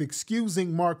fine with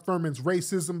excusing Mark Furman's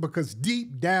racism because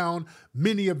deep down,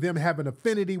 many of them have an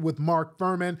affinity with Mark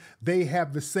Furman. They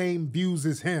have the same views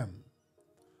as him.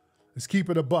 Let's keep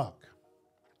it a buck.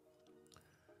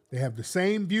 They have the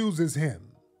same views as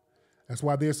him. That's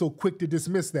why they're so quick to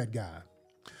dismiss that guy.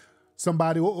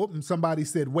 Somebody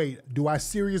said, wait, do I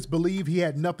seriously believe he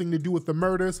had nothing to do with the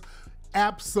murders?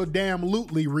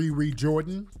 Abso-damn-lutely, Riri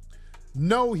Jordan.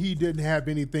 No, he didn't have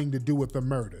anything to do with the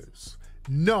murders.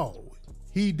 No,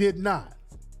 he did not.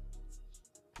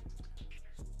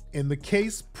 And the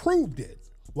case proved it.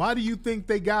 Why do you think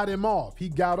they got him off? He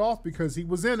got off because he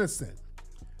was innocent.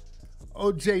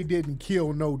 OJ didn't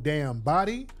kill no damn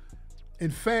body.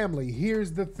 And family,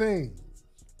 here's the thing.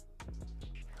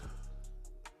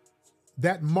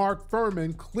 That Mark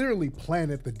Furman clearly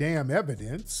planted the damn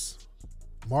evidence.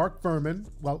 Mark Furman,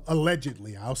 well,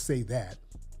 allegedly, I'll say that,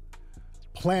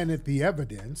 planted the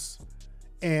evidence.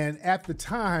 And at the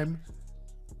time,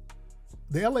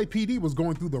 the LAPD was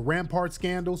going through the Rampart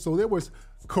scandal, so there was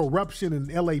corruption in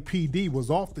LAPD was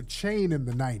off the chain in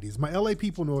the 90s. My LA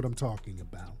people know what I'm talking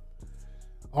about.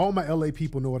 All my LA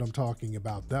people know what I'm talking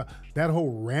about. That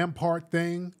whole Rampart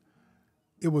thing,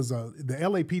 it was the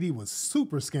LAPD was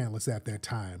super scandalous at that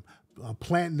time.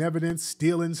 Planting evidence,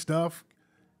 stealing stuff,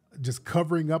 just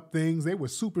covering up things. They were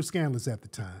super scandalous at the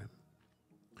time.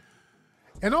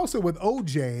 And also with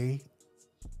OJ,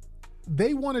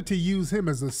 they wanted to use him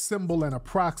as a symbol and a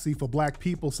proxy for black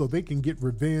people so they can get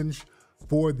revenge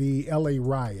for the LA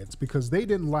riots because they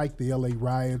didn't like the LA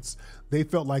riots. They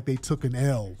felt like they took an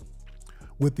L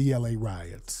with the LA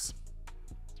riots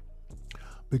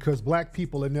because black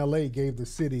people in LA gave the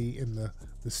city and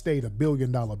the state $1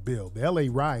 billion bill. The LA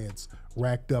riots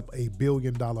racked up $1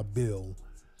 billion bill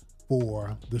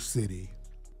for the city.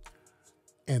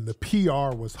 And the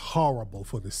PR was horrible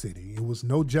for the city. It was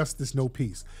no justice, no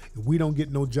peace. If we don't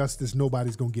get no justice,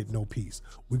 nobody's gonna get no peace.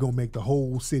 We're gonna make the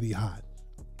whole city hot.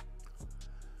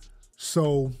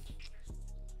 So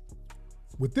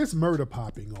with this murder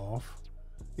popping off,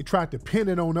 they tried to pin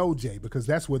it on OJ because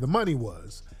that's where the money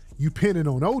was. You pin it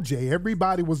on OJ,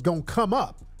 everybody was gonna come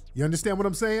up. You understand what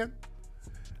I'm saying?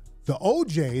 The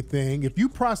OJ thing, if you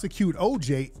prosecute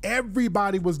OJ,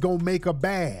 everybody was gonna make a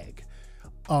bag.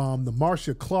 The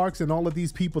Marsha Clarks and all of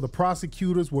these people, the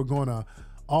prosecutors were gonna,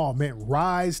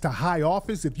 rise to high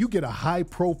office. If you get a high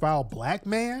profile black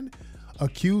man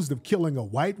accused of killing a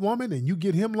white woman and you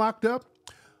get him locked up,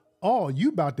 you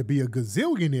about to be a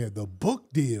gazillionaire. The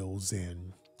book deals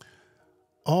and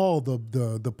all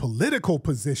the political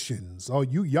positions,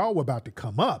 y'all were about to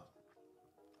come up.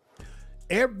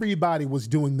 Everybody was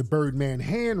doing the Birdman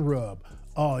hand rub.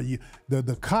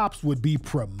 The cops would be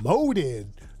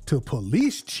promoted to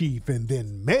police chief and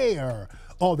then mayor.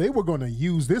 They were going to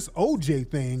use this OJ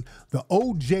thing. The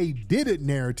OJ did it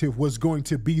narrative was going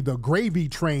to be the gravy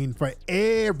train for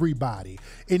everybody.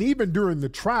 And even during the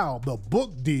trial, the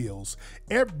book deals,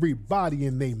 everybody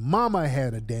and their mama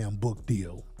had a damn book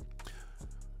deal.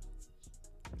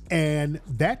 And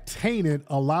that tainted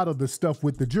a lot of the stuff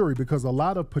with the jury because a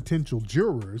lot of potential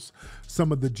jurors,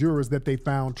 some of the jurors that they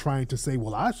found trying to say,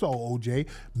 well, I saw OJ,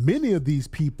 many of these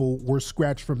people were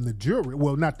scratched from the jury.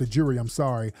 Well, not the jury, I'm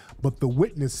sorry, but the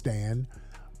witness stand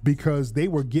because they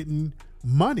were getting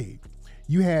money.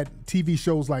 You had TV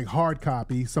shows like Hard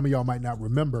Copy. Some of y'all might not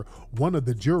remember. One of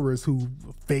the jurors who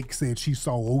fake said she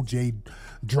saw OJ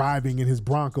driving in his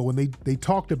Bronco. And they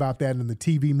talked about that in the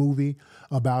TV movie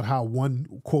about how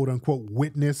one quote unquote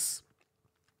witness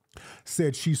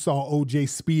said she saw OJ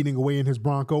speeding away in his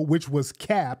Bronco, which was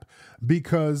cap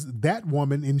because that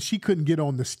woman, and she couldn't get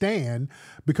on the stand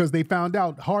because they found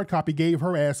out Hard Copy gave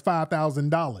her ass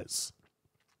 $5,000.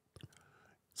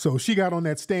 So she got on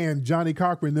that stand, Johnny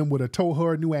Cochran then would have told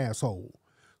her a new asshole.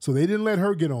 So they didn't let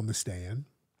her get on the stand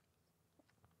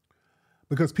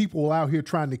because people were out here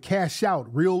trying to cash out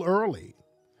real early.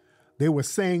 They were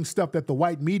saying stuff that the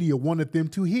white media wanted them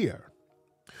to hear.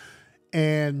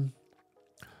 And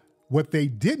What they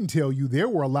didn't tell you, there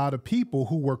were a lot of people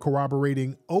who were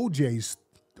corroborating OJ's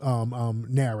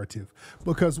narrative,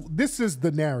 because this is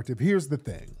the narrative. Here's the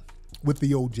thing with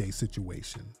the OJ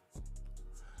situation.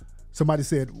 Somebody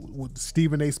said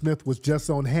Stephen A. Smith was just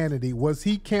on Hannity. Was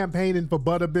he campaigning for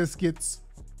butter biscuits?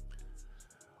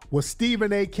 Was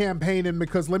Stephen A. campaigning?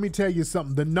 Because let me tell you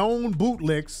something. The known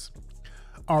bootlicks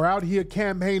are out here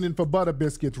campaigning for butter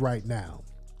biscuits right now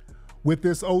with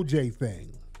this OJ thing.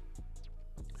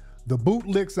 The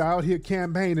bootlicks are out here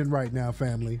campaigning right now,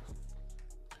 family.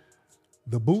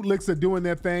 The bootlicks are doing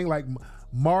their thing, like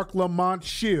Mark Lamont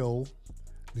Schill.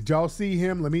 Did y'all see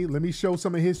him? Let me show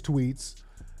some of his tweets.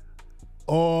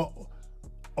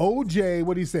 OJ,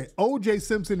 what did he say? OJ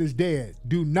Simpson is dead.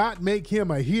 Do not make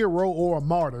him a hero or a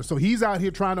martyr. So he's out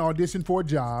here trying to audition for a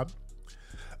job.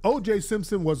 OJ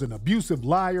Simpson was an abusive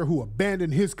liar who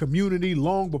abandoned his community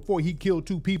long before he killed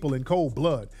 2 people in cold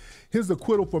blood. His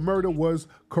acquittal for murder was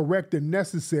the correct and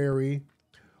necessary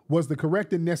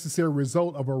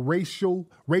result of a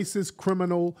racist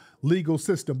criminal legal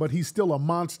system, but he's still a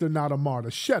monster, not a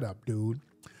martyr. Shut up, dude.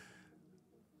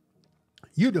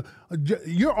 You're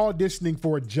auditioning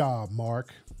for a job,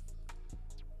 Mark.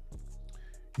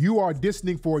 You are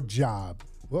auditioning for a job.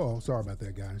 Oh, sorry about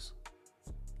that, guys.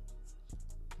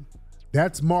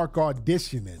 That's Mark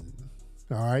auditioning,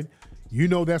 all right? You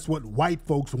know that's what white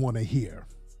folks want to hear.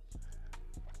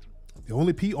 The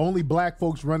only black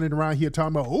folks running around here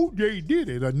talking about OJ did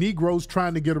it. A Negro's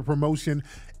trying to get a promotion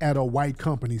at a white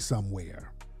company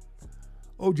somewhere.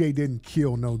 OJ didn't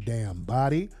kill no damn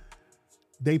body.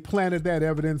 They planted that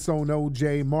evidence on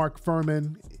OJ. Mark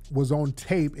Furman was on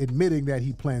tape admitting that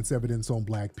he plants evidence on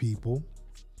black people.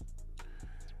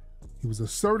 He was a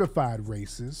certified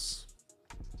racist.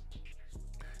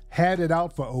 Had it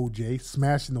out for OJ,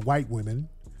 smashing the white women.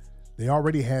 They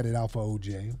already had it out for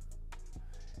OJ.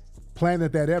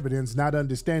 Planted that evidence, not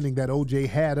understanding that OJ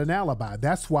had an alibi.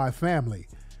 That's why, family,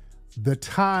 the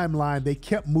timeline, they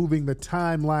kept moving the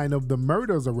timeline of the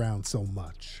murders around so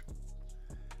much.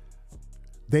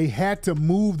 They had to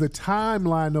move the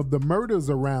timeline of the murders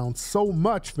around so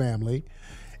much, family,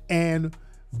 and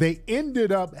they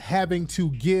ended up having to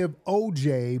give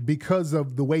OJ, because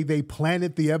of the way they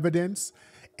planted the evidence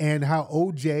and how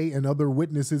OJ and other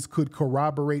witnesses could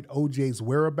corroborate OJ's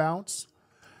whereabouts,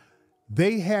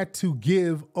 they had to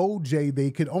give OJ,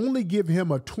 they could only give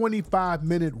him a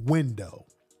 25-minute window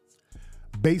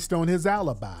based on his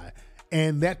alibi.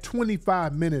 And that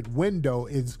 25-minute window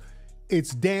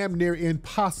it's damn near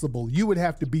impossible. You would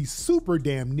have to be super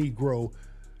damn Negro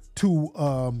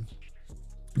to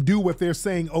do what they're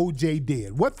saying OJ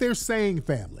did. What they're saying,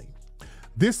 family,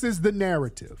 this is the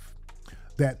narrative,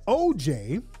 that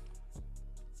OJ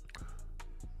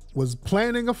was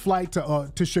planning a flight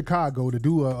to Chicago to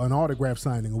do an autograph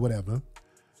signing or whatever.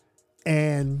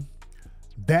 And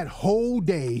that whole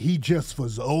day, he just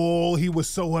was, he was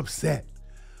so upset.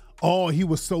 He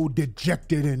was so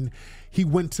dejected. And he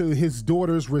went to his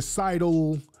daughter's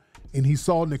recital and he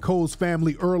saw Nicole's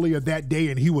family earlier that day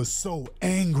and he was so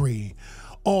angry.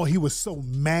 He was so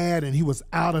mad and he was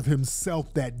out of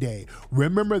himself that day.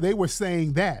 Remember, they were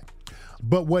saying that.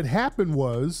 But what happened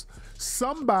was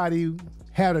somebody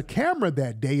had a camera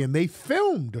that day and they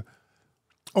filmed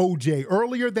OJ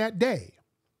earlier that day.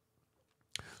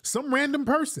 Some random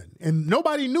person, and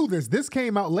nobody knew this. This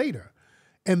came out later.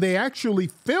 And they actually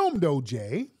filmed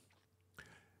OJ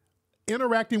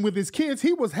interacting with his kids.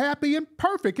 He was happy and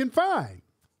perfect and fine.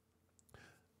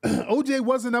 OJ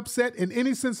wasn't upset in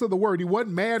any sense of the word. He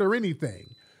wasn't mad or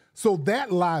anything. So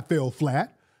that lie fell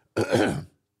flat.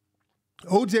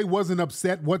 OJ wasn't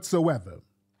upset whatsoever.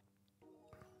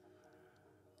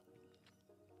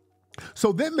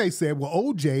 So then they said, well,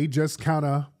 OJ just kind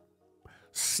of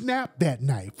snapped that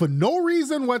night for no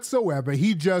reason whatsoever.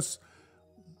 He just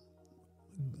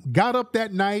got up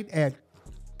that night at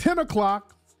 10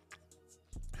 o'clock,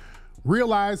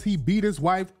 realized he beat his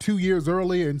wife 2 years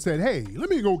earlier and said, hey, let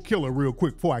me go kill her real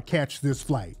quick before I catch this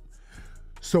flight.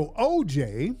 So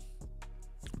OJ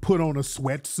put on a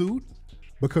sweatsuit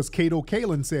because Kato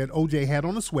Kalin said OJ had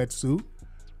on a sweatsuit.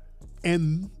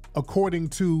 And according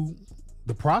to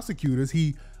the prosecutors,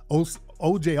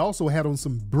 OJ also had on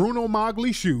some Bruno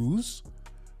Magli shoes,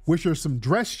 which are some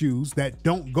dress shoes that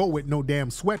don't go with no damn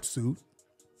sweatsuit.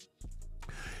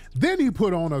 Then he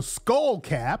put on a skull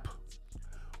cap.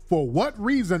 For what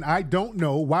reason, I don't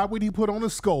know. Why would he put on a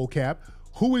skull cap?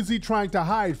 Who is he trying to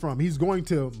hide from? He's going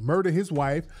to murder his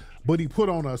wife, but he put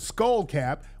on a skull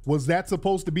cap. Was that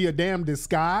supposed to be a damn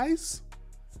disguise?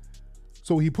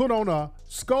 So he put on a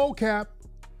skull cap,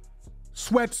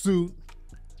 sweatsuit,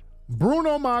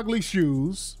 Bruno Magli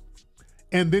shoes,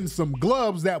 and then some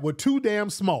gloves that were too damn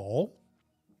small,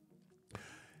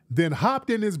 then hopped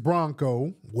in his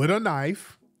Bronco with a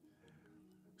knife,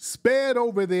 sped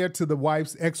over there to the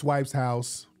ex-wife's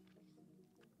house,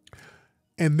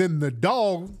 and then the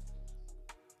dog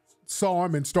saw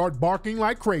him and started barking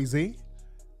like crazy.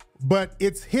 But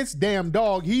it's his damn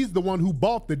dog. He's the one who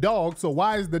bought the dog, so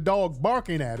why is the dog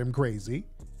barking at him crazy?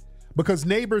 Because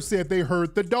neighbors said they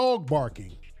heard the dog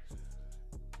barking.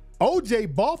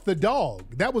 OJ bought the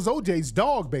dog. That was OJ's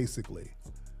dog, basically.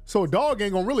 So a dog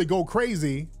ain't gonna really go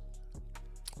crazy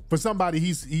for somebody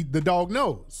the dog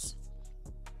knows.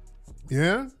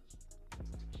 Yeah?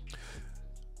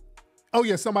 Oh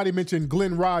yeah, somebody mentioned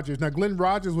Glenn Rogers. Now Glenn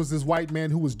Rogers was this white man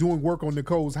who was doing work on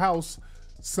Nicole's house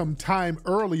some time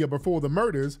earlier before the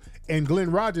murders, and Glenn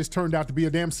Rogers turned out to be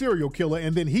a damn serial killer,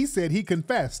 and then he said he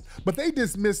confessed, but they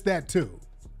dismissed that too.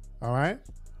 All right?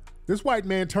 This white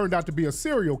man turned out to be a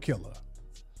serial killer.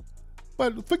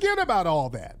 But forget about all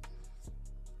that.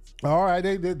 All right,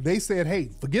 they said, hey,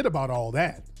 forget about all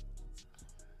that.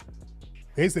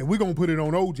 They said, we're going to put it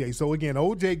on OJ. So again,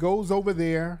 OJ goes over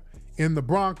there in the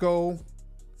Bronco,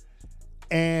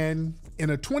 and in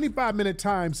a 25-minute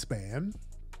time span,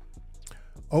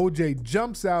 OJ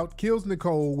jumps out, kills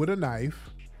Nicole with a knife,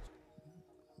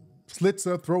 slits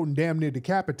her throat and damn near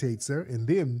decapitates her, and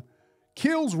then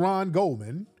kills Ron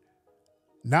Goldman,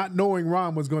 not knowing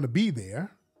Ron was going to be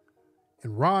there.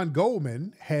 And Ron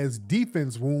Goldman has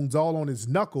defense wounds all on his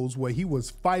knuckles where he was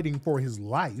fighting for his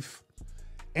life,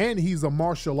 and he's a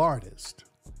martial artist.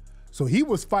 So he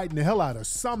was fighting the hell out of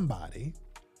somebody.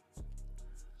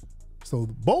 So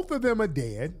both of them are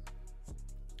dead.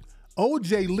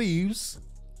 OJ leaves,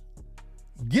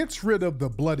 gets rid of the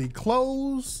bloody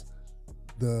clothes,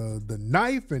 the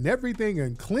knife and everything,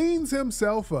 and cleans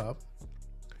himself up,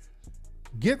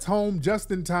 gets home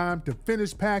just in time to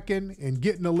finish packing and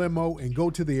get in a limo and go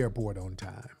to the airport on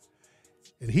time.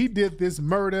 And he did this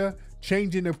murder,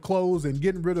 changing of clothes and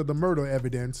getting rid of the murder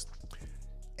evidence,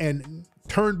 and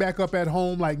turned back up at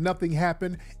home like nothing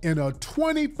happened in a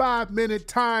 25-minute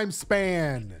time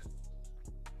span.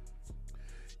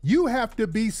 You have to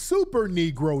be super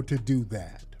Negro to do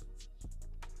that.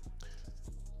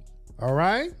 All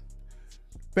right?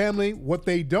 Family, what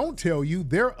they don't tell you,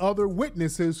 there are other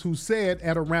witnesses who said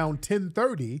at around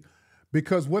 10:30,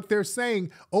 because what they're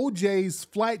saying, OJ's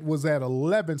flight was at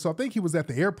 11, so I think he was at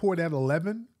the airport at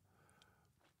 11.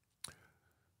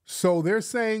 So they're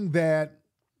saying that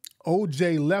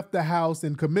OJ left the house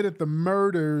and committed the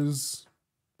murders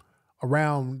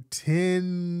around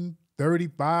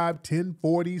 10:35,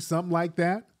 10:40, something like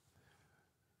that.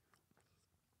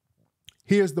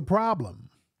 Here's the problem.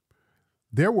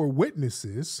 There were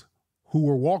witnesses who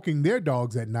were walking their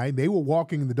dogs at night. They were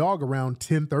walking the dog around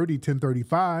 10:30,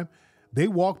 10:35. They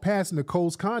walked past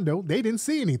Nicole's condo. They didn't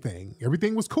see anything.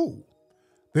 Everything was cool.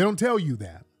 They don't tell you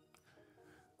that.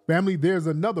 Family, there's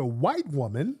another white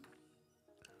woman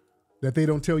that they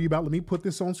don't tell you about. Let me put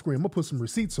this on screen. I'm going to put some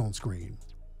receipts on screen.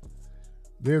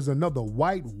 There's another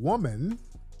white woman.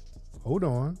 Hold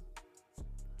on.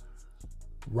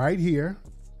 Right here.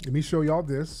 Let me show y'all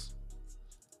this.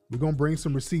 We're going to bring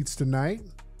some receipts tonight.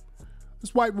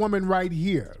 This white woman right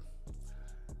here.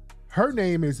 Her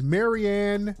name is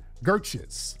Marianne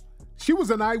Gertschitz. She was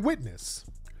an eyewitness.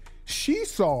 She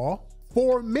saw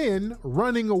 4 men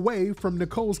running away from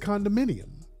Nicole's condominium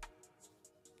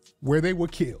where they were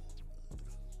killed.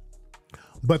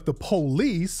 But the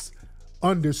police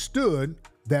understood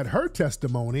that her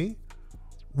testimony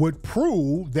would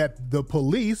prove that the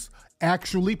police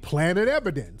actually planted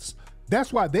evidence.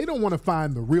 That's why they don't want to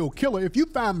find the real killer. If you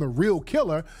find the real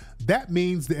killer, that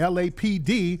means the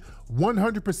LAPD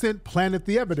 100% planted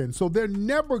the evidence. So they're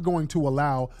never going to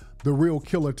allow the real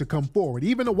killer to come forward.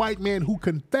 Even a white man who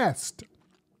confessed,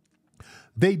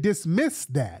 they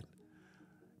dismissed that,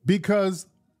 because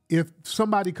if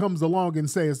somebody comes along and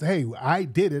says, hey, I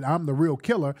did it, I'm the real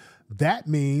killer, that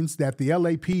means that the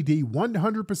LAPD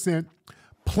 100%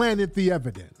 planted the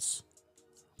evidence.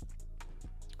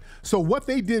 So what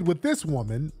they did with this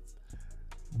woman,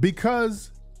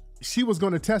 because she was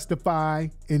going to testify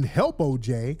and help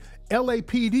OJ,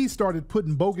 LAPD started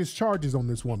putting bogus charges on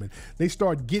this woman. They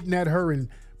started getting at her and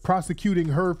prosecuting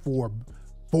her for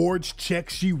forged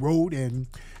checks she wrote, and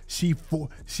she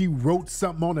wrote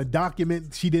something on a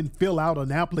document. She didn't fill out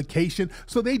an application.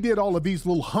 So they did all of these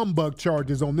little humbug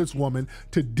charges on this woman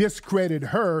to discredit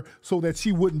her so that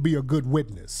she wouldn't be a good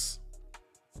witness.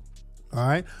 All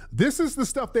right. This is the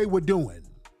stuff they were doing.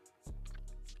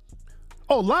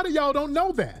 Oh, a lot of y'all don't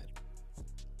know that.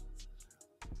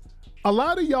 A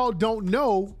lot of y'all don't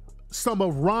know some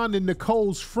of Ron and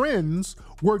Nicole's friends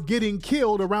were getting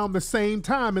killed around the same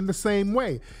time in the same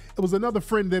way. It was another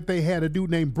friend that they had, a dude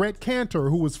named Brett Cantor,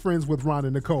 who was friends with Ron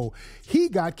and Nicole. He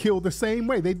got killed the same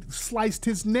way. They sliced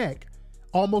his neck,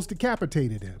 almost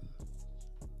decapitated him.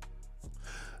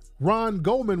 Ron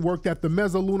Goldman worked at the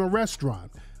Mezzaluna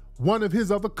restaurant. One of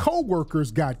his other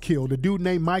co-workers got killed, a dude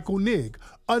named Michael Nigg.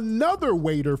 Another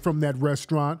waiter from that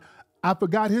restaurant, I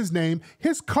forgot his name,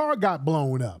 his car got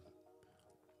blown up.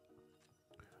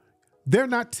 They're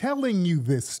not telling you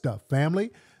this stuff,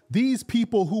 family. These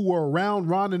people who were around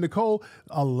Ron and Nicole,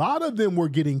 a lot of them were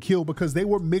getting killed because they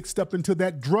were mixed up into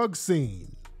that drug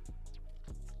scene.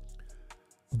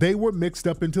 They were mixed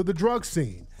up into the drug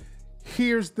scene.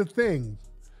 Here's the thing.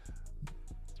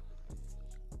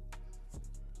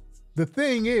 The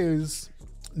thing is,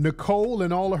 Nicole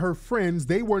and all of her friends,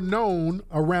 they were known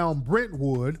around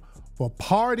Brentwood for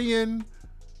partying,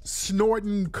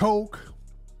 snorting coke,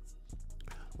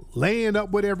 laying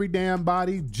up with every damn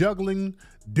body, juggling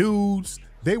dudes.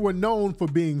 They were known for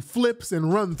being flips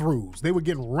and run-throughs. They were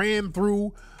getting ran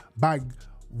through by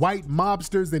white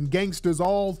mobsters and gangsters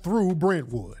all through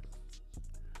Brentwood.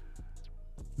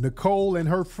 Nicole and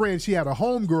her friend, she had a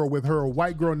homegirl with her, a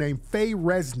white girl named Faye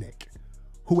Resnick,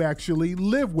 who actually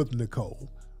lived with Nicole.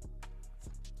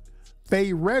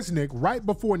 Faye Resnick, right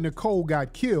before Nicole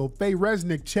got killed, Faye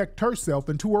Resnick checked herself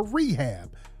into a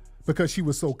rehab because she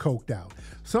was so coked out.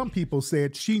 Some people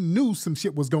said she knew some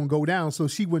shit was gonna go down, so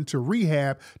she went to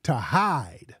rehab to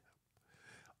hide.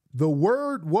 The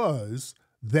word was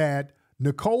that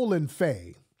Nicole and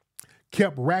Faye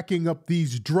kept racking up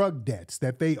these drug debts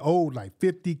that they owed like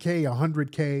 $50K,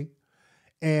 $100K.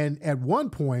 And at one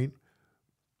point,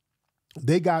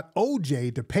 they got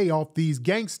OJ to pay off these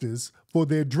gangsters for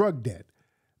their drug debt.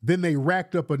 Then they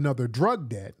racked up another drug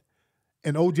debt,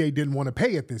 and OJ didn't want to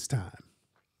pay it this time.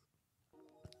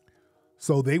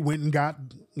 So they went and got,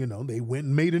 they went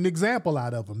and made an example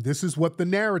out of them. This is what the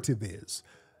narrative is,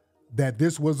 that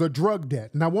this was a drug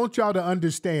debt. And I want y'all to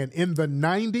understand, in the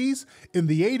 90s, in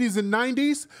the 80s and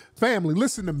 90s, family,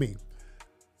 listen to me.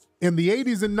 In the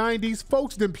 80s and 90s,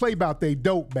 folks didn't play about they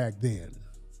dope back then.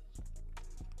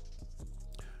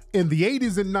 In the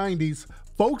 80s and 90s,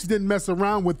 folks didn't mess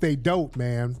around with they dope,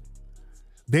 man.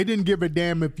 They didn't give a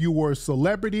damn if you were a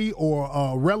celebrity or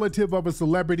a relative of a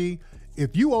celebrity.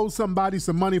 If you owe somebody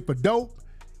some money for dope,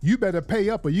 you better pay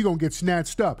up or you're going to get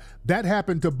snatched up. That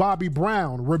happened to Bobby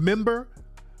Brown, remember?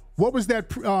 What was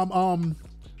that,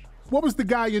 what was the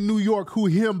guy in New York who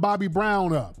hemmed Bobby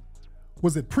Brown up?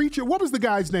 Was it Preacher? What was the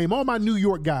guy's name? All my New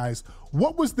York guys.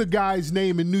 What was the guy's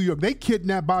name in New York? They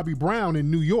kidnapped Bobby Brown in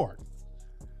New York.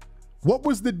 What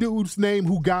was the dude's name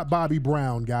who got Bobby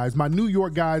Brown, guys? My New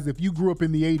York guys, if you grew up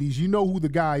in the 80s, you know who the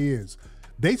guy is.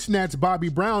 They snatched Bobby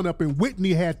Brown up, and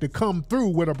Whitney had to come through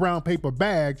with a brown paper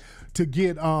bag to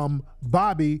get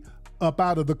Bobby up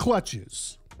out of the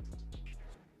clutches.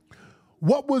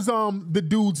 What was the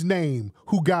dude's name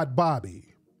who got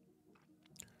Bobby?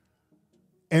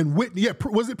 And Whitney, yeah,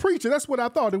 was it Preacher? That's what I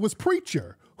thought. It was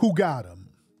Preacher who got him.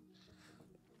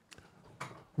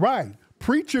 Right.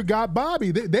 Preacher got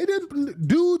Bobby. They didn't,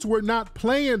 dudes were not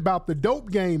playing about the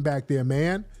dope game back there,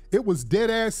 man. It was dead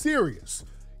ass serious.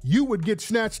 You would get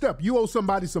snatched up. You owe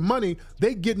somebody some money,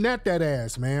 they getting at that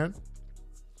ass, man.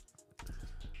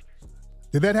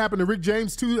 Did that happen to Rick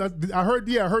James too? I heard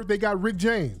they got Rick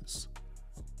James.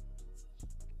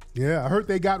 Yeah, I heard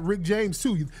they got Rick James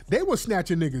too. They were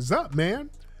snatching niggas up,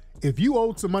 man. If you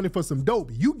owed some money for some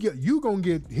dope, you gonna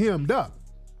get hemmed up.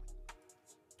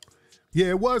 Yeah,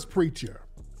 it was Preacher.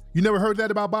 You never heard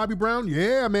that about Bobby Brown?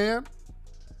 Yeah, man.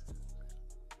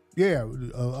 Yeah,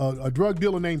 a drug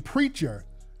dealer named Preacher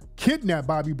kidnapped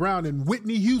Bobby Brown, and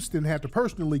Whitney Houston had to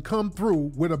personally come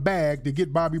through with a bag to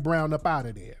get Bobby Brown up out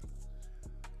of there.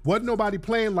 Wasn't nobody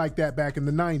playing like that back in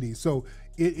the 90s. So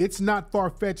it's not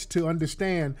far-fetched to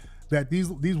understand that these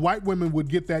white women would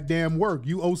get that damn work.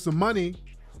 You owe some money,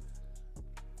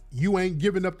 you ain't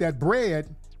giving up that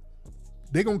bread,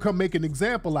 they're gonna come make an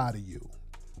example out of you.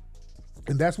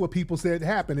 And that's what people said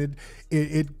happened.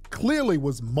 It clearly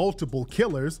was multiple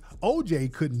killers.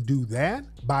 OJ couldn't do that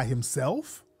by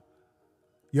himself.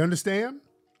 You understand?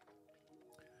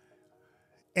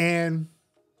 And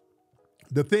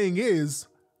the thing is,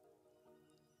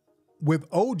 with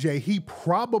OJ, he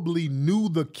probably knew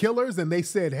the killers and they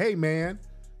said, hey man,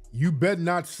 you better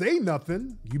not say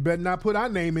nothing. You better not put our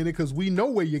name in it because we know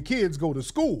where your kids go to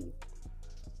school.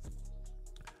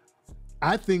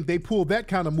 I think they pulled that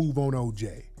kind of move on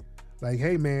OJ. Like,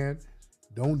 hey man,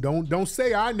 don't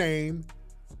say our name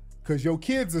because your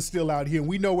kids are still out here and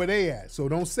we know where they at. So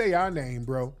don't say our name,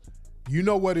 bro. You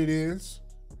know what it is.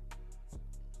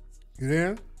 You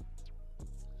there?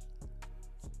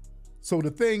 So the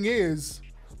thing is,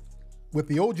 with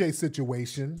the OJ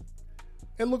situation,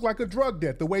 it looked like a drug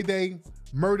debt, the way they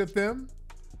murdered them.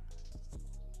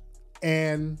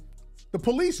 And the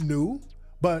police knew,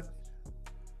 but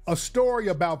a story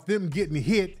about them getting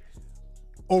hit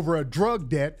over a drug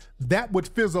debt, that would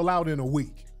fizzle out in a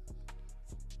week.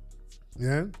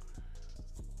 Yeah?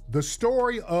 The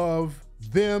story of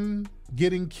them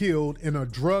getting killed in a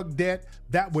drug debt,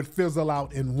 that would fizzle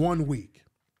out in 1 week.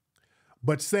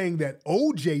 But saying that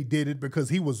OJ did it because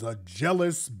he was a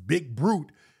jealous big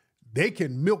brute, they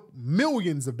can milk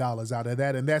millions of dollars out of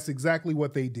that, and that's exactly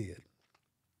what they did.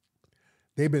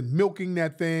 They've been milking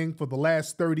that thing for the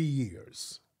last 30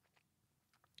 years.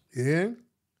 Yeah?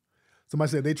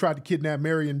 Somebody said they tried to kidnap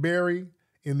Marion Barry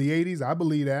in the 80s. I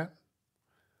believe that.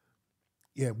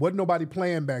 Yeah, wasn't nobody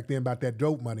playing back then about that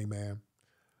dope money, man.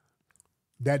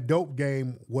 That dope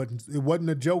game wasn't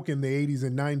a joke in the 80s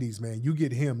and 90s, man. You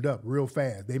get hemmed up real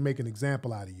fast. They make an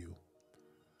example out of you.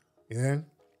 Yeah?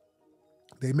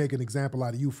 They make an example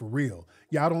out of you for real.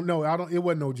 Yeah, I don't know. It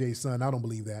wasn't OJ's son. I don't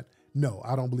believe that. No,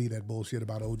 I don't believe that bullshit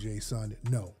about OJ's son.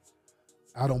 No,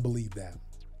 I don't believe that.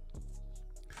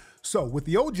 So with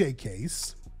the OJ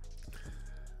case,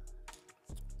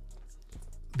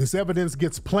 this evidence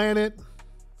gets planted.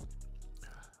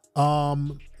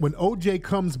 When OJ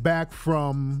comes back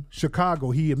from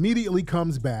Chicago, he immediately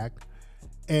comes back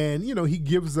and, he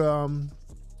gives an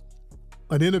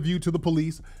interview to the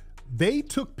police. They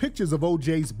took pictures of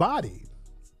OJ's body.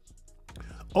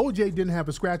 OJ didn't have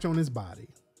a scratch on his body.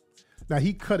 Now,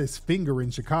 he cut his finger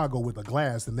in Chicago with a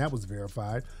glass, and that was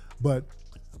verified. But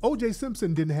OJ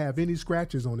Simpson didn't have any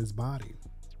scratches on his body.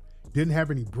 Didn't have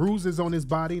any bruises on his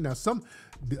body. Now,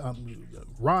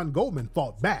 Ron Goldman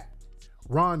fought back.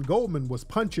 Ron Goldman was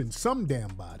punching some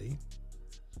damn body.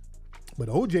 But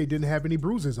OJ didn't have any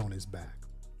bruises on his back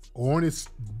or on his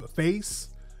face.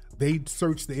 They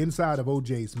searched the inside of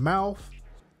OJ's mouth.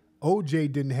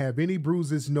 OJ didn't have any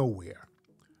bruises nowhere.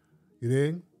 You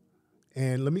dig?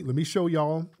 And let me show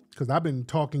y'all, because I've been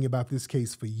talking about this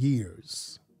case for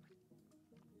years.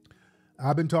 This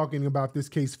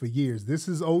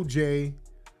is OJ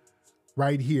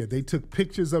right here. They took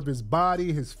pictures of his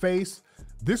body, his face.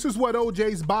 This is what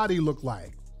OJ's body looked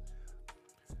like.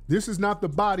 This is not the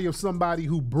body of somebody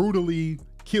who brutally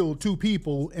killed 2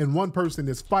 people and one person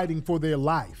is fighting for their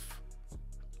life.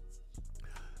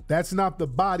 That's not the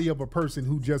body of a person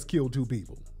who just killed 2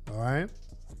 people, all right?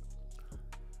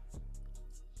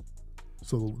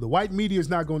 So the white media is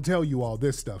not going to tell you all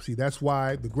this stuff. See, that's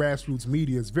why the grassroots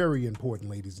media is very important,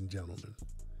 ladies and gentlemen.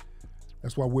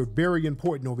 That's why we're very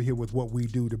important over here with what we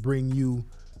do, to bring you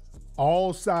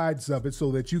all sides of it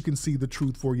so that you can see the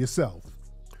truth for yourself.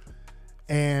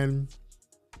 And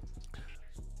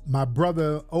my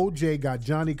brother OJ got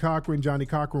Johnny Cochran. Johnny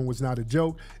Cochran was not a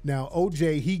joke. Now,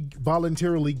 OJ, he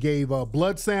voluntarily gave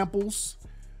blood samples.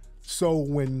 So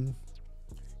when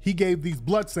he gave these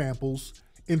blood samples,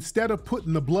 instead of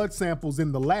putting the blood samples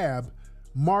in the lab,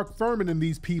 Mark Furman and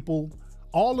these people,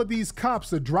 all of these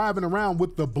cops are driving around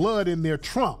with the blood in their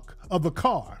trunk of the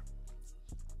car.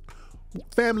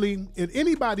 Family, and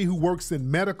anybody who works in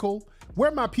medical,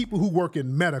 where are my people who work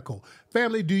in medical?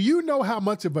 Family, do you know how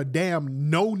much of a damn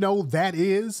no-no that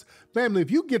is? Family,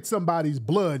 if you get somebody's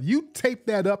blood, you tape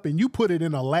that up and you put it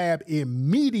in a lab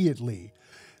immediately.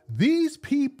 These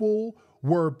people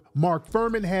Mark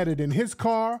Furman had it in his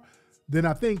car. Then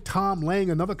I think Tom Lang,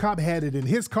 another cop, had it in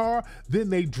his car. Then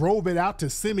they drove it out to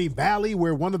Simi Valley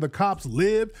where one of the cops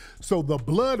lived. So the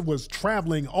blood was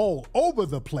traveling all over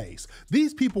the place.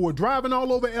 These people were driving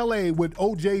all over LA with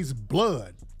OJ's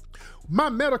blood. My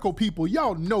medical people,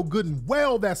 y'all know good and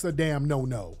well that's a damn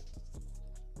no-no.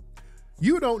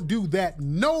 You don't do that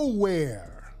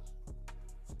nowhere.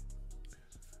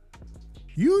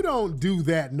 You don't do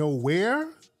that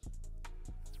nowhere.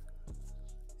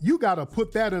 You got to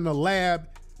put that in a lab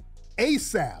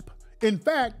ASAP. In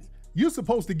fact, you're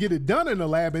supposed to get it done in a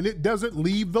lab and it doesn't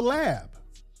leave the lab.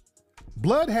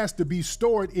 Blood has to be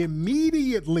stored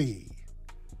immediately.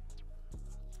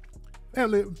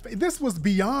 And this was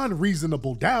beyond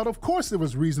reasonable doubt. Of course it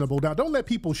was reasonable doubt. Don't let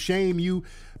people shame you.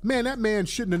 Man, that man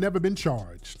shouldn't have never been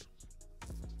charged.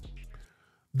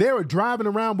 They were driving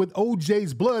around with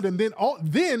OJ's blood, and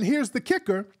then here's the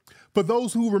kicker. For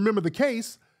those who remember the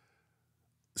case,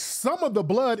 some of the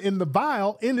blood in the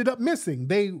vial ended up missing.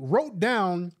 They wrote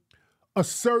down a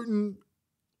certain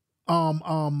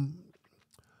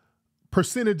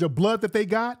percentage of blood that they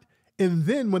got, and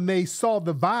then when they saw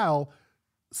the vial,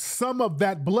 some of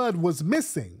that blood was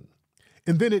missing.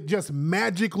 And then it just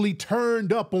magically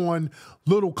turned up on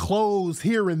little clothes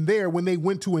here and there when they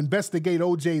went to investigate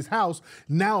OJ's house.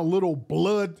 Now little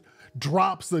blood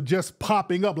drops are just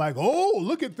popping up like, oh,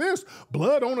 look at this,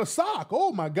 blood on a sock.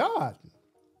 Oh my God.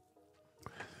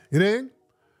 It ain't.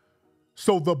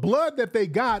 So the blood that they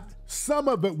got, some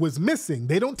of it was missing.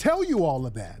 They don't tell you all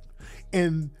of that.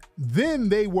 And then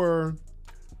they were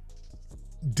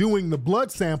doing the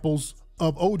blood samples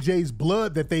of OJ's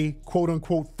blood that they quote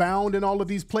unquote found in all of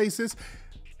these places.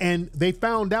 And they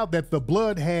found out that the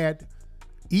blood had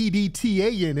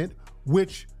EDTA in it,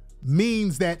 which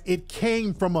means that it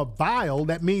came from a vial.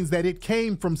 That means that it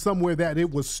came from somewhere that it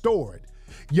was stored.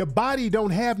 Your body don't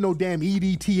have no damn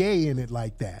EDTA in it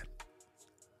like that.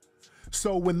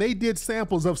 So when they did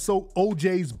samples of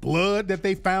OJ's blood that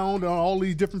they found on all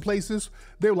these different places,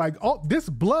 they were like, oh, this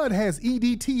blood has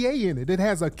EDTA in it. It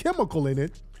has a chemical in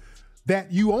it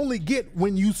that you only get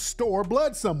when you store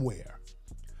blood somewhere.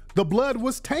 The blood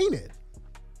was tainted.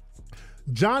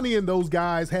 Johnny and those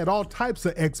guys had all types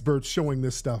of experts showing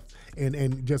this stuff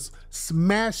and just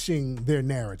smashing their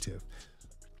narrative.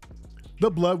 The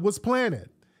blood was planted.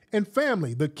 And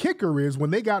family, the kicker is when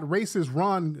they got racist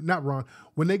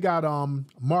when they got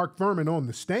Mark Furman on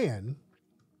the stand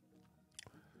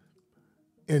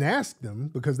and asked him,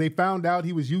 because they found out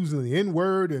he was using the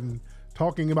N-word and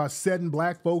talking about setting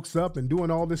black folks up and doing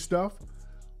all this stuff.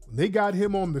 They got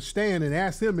him on the stand and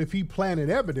asked him if he planted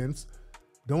evidence.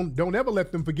 Don't ever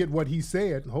let them forget what he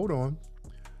said. Hold on.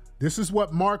 This is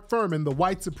what Mark Furman, the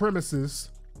white supremacist,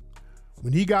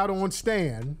 when he got on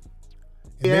stand,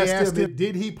 and they asked him,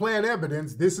 did he plant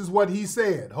evidence? This is what he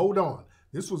said. Hold on.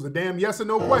 This was a damn yes or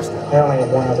no question. I only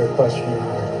have one other question.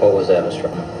 What was that, Mr.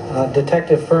 Furman?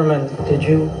 Detective Furman, did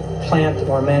you plant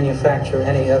or manufacture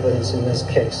any evidence in this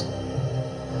case?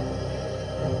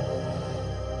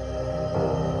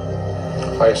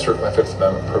 I assert my Fifth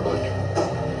Amendment privilege.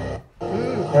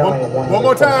 One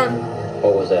more time.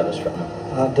 What was that, Mr.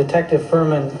 Furman? Detective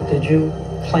Furman, did you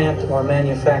plant or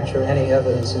manufacture any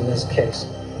evidence in this case?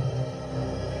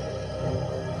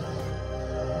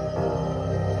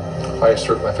 I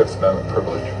assert my Fifth Amendment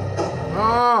privilege.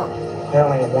 I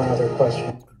only have one other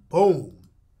question. Boom.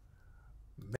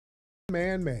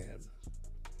 Man.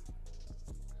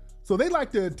 So they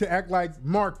like to act like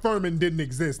Mark Furman didn't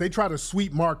exist. They try to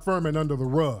sweep Mark Furman under the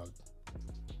rug.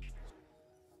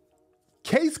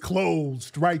 Case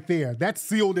closed right there. That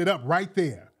sealed it up right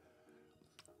there.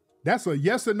 That's a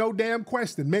yes or no damn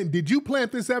question. Man, did you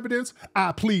plant this evidence?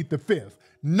 I plead the fifth.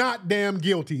 Not damn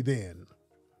guilty then.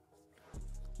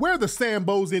 Where are the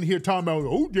Sambos in here talking about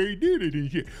OJ did it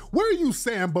and shit? Where are you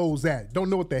Sambos at?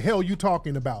 Don't know what the hell you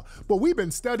talking about. But we've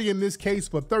been studying this case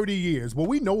for 30 years. Well,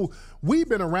 we know we've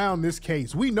been around this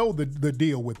case. We know the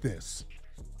deal with this.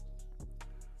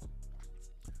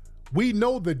 We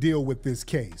know the deal with this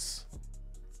case.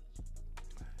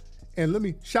 And let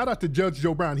me shout out to Judge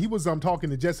Joe Brown. He was talking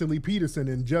to Jesse Lee Peterson,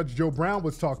 and Judge Joe Brown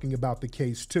was talking about the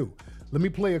case too. Let me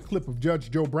play a clip of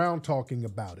Judge Joe Brown talking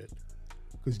about it,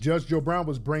 because Judge Joe Brown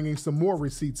was bringing some more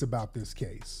receipts about this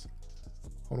case.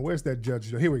 Hold on, where's that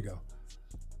Judge Joe? Here we go.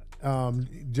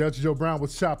 Judge Joe Brown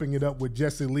was chopping it up with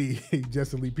Jesse Lee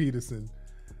Peterson.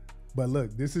 But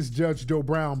look, this is Judge Joe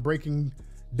Brown breaking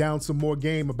down some more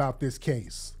game about this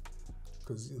case,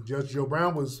 because Judge Joe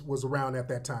Brown was around at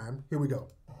that time. Here we go.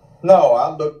 No,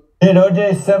 I looked. Did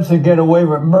O.J. Simpson get away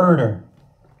with murder?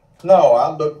 No, I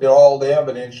looked at all the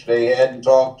evidence they had and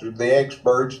talked to the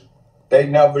experts. They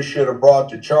never should have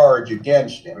brought the charge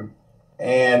against him.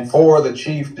 And 4 of the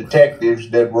chief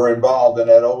detectives that were involved in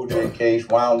that O.J. case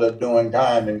wound up doing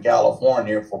time in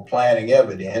California for planting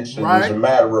evidence. And as a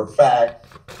matter of fact,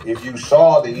 if you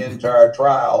saw the entire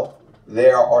trial,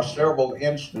 there are several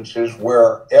instances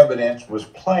where evidence was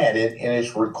planted and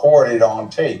it's recorded on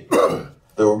tape.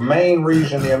 The main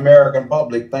reason the American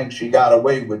public thinks she got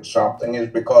away with something is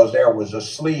because there was a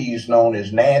sleaze known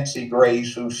as Nancy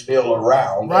Grace who's still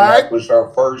around. And that was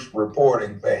her first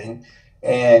reporting thing.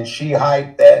 And she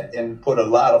hyped that and put a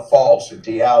lot of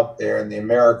falsity out there, and the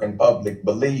American public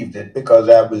believed it because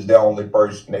that was the only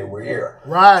person they were here.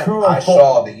 I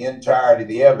saw the entirety of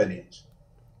the evidence.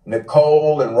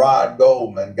 Nicole and Rod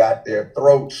Goldman got their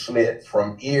throats slit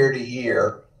from ear to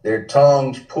ear, their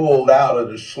tongues pulled out of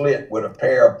the slit with a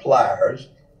pair of pliers.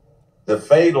 The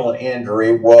fatal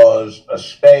injury was a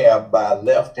stab by a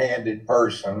left-handed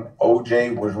person.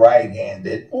 OJ was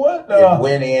right-handed. It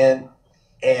went in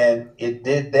and it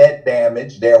did that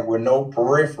damage. There were no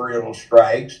peripheral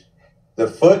strikes. The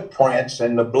footprints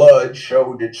in the blood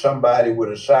showed that somebody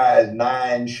with a size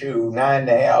 9 shoe,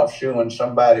 9.5 shoe, and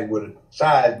somebody with a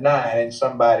size 9 and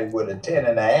somebody with a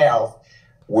 10.5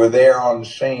 were there on the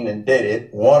scene and did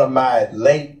it. One of my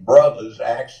late brothers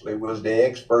actually was the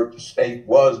expert the state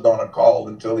was going to call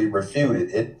until he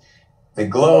refuted it. The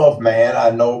glove man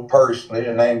I know personally,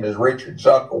 the name is Richard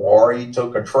Zuckerwar. He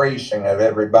took a tracing of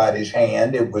everybody's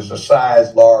hand. It was a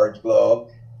size large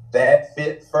glove that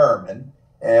fit Furman.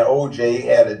 And OJ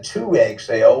had a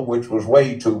 2XL, which was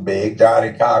way too big.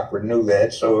 Johnny Cochran knew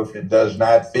that. So if it does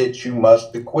not fit, you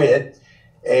must acquit.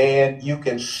 And you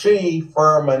can see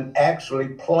Furman actually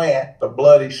plant the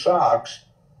bloody socks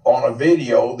on a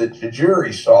video that the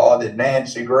jury saw that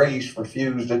Nancy Grace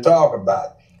refused to talk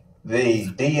about. The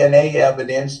DNA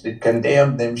evidence that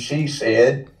condemned them, she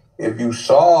said, if you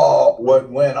saw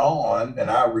what went on, and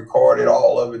I recorded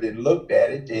all of it and looked at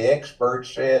it, the expert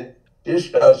said, this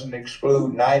doesn't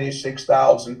exclude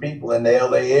 96,000 people in the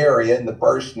LA area, and the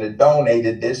person that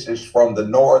donated this is from the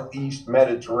Northeast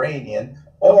Mediterranean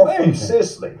or from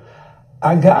Sicily.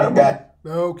 I got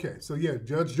Okay, so yeah,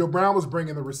 Judge Joe Brown was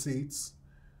bringing the receipts.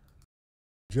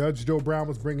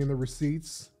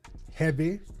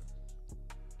 Heavy.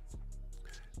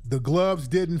 The gloves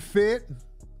didn't fit.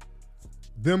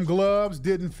 Them gloves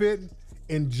didn't fit.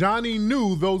 And Johnny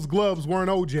knew those gloves weren't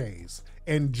OJ's.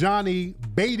 And Johnny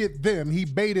baited them. He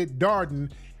baited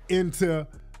Darden into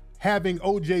having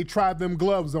OJ try them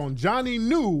gloves on. Johnny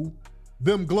knew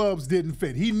them gloves didn't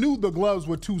fit. He knew the gloves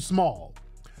were too small.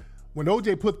 When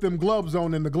OJ put them gloves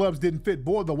on and the gloves didn't fit,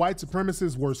 boy, the white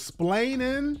supremacists were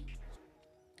splaining.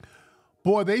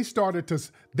 Boy,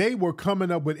 they were coming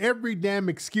up with every damn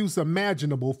excuse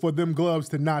imaginable for them gloves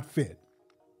to not fit.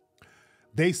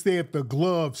 They said the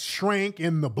gloves shrank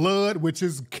in the blood, which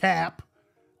is cap.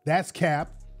 That's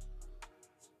cap.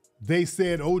 They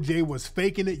said OJ was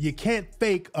faking it. You can't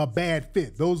fake a bad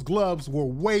fit. Those gloves were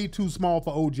way too small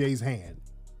for OJ's hand.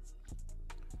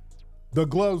 The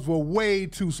gloves were way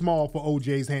too small for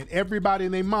OJ's hand. Everybody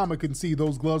and their mama can see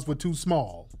those gloves were too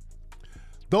small.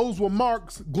 Those were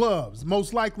Mark's gloves.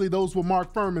 Most likely those were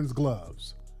Mark Furman's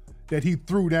gloves that he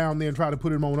threw down there and tried to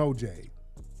put them on OJ.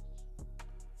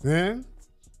 Then?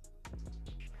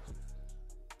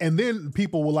 And then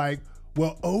people were like,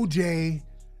 well, OJ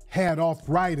had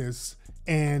arthritis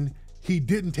and he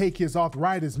didn't take his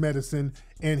arthritis medicine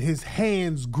and his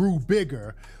hands grew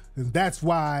bigger. And that's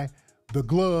why the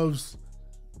gloves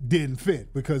didn't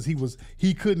fit, because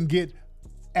he couldn't get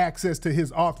access to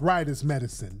his arthritis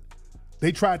medicine.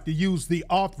 They tried to use the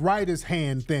arthritis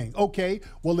hand thing. Okay,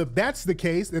 well, if that's the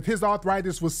case, if his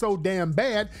arthritis was so damn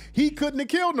bad, he couldn't have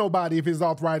killed nobody if his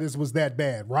arthritis was that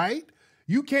bad, right?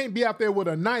 You can't be out there with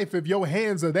a knife if your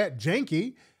hands are that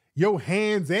janky. Your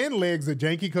hands and legs are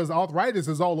janky because arthritis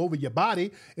is all over your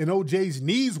body, and OJ's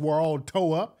knees were all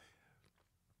toe up.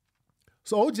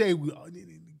 So OJ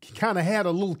kind of had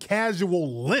a little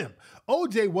casual limp.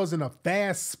 OJ wasn't a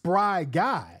fast, spry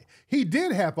guy. He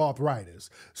did have arthritis,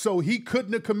 so he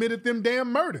couldn't have committed them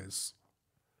damn murders.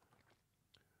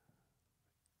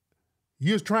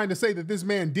 You're trying to say that this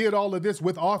man did all of this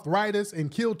with arthritis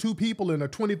and killed 2 people in a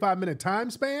 25-minute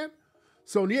time span?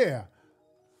 So yeah,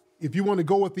 if you want to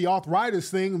go with the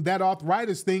arthritis thing, that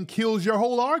arthritis thing kills your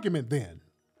whole argument then.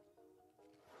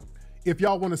 If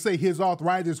y'all want to say his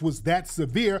arthritis was that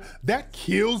severe, that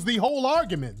kills the whole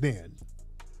argument then.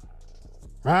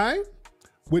 Right?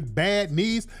 With bad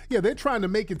knees. Yeah, they're trying to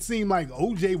make it seem like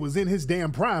OJ was in his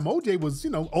damn prime. OJ was,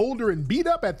 older and beat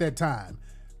up at that time.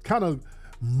 Kind of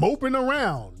moping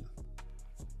around.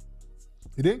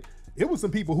 It was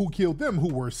some people who killed them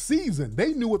who were seasoned.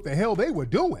 They knew what the hell they were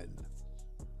doing.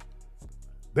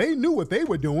 They knew what they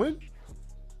were doing.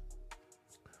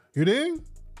 You dig?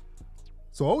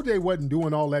 So OJ wasn't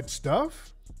doing all that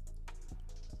stuff.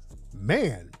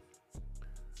 Man.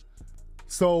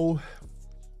 So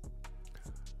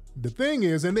the thing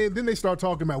is, and then they start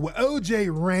talking about, well, OJ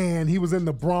ran. He was in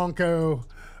the Bronco.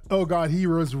 Oh God, he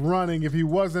was running. If he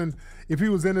was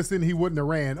innocent, he wouldn't have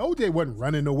ran. OJ wasn't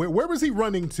running nowhere. Where was he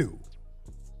running to?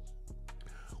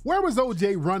 Where was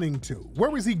OJ running to? Where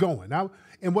was he going?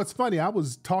 And what's funny, I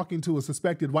was talking to a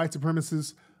suspected white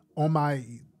supremacist on my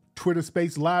Twitter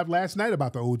space live last night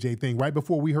about the OJ thing, right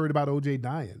before we heard about OJ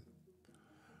dying.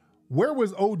 Where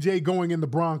was OJ going in the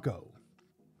Bronco?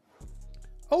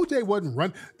 OJ wasn't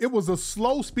running. It was a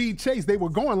slow speed chase. They were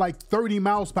going like 30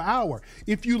 miles per hour.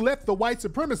 If you let the white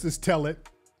supremacists tell it,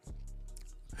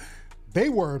 they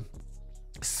were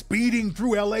speeding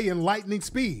through LA in lightning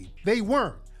speed. They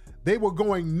weren't. They were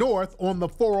going north on the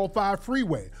 405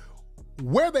 freeway.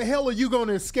 Where the hell are you going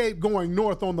to escape going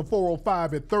north on the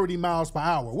 405 at 30 miles per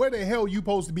hour? Where the hell are you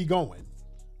supposed to be going?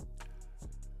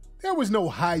 There was no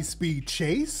high-speed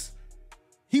chase.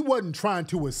 He wasn't trying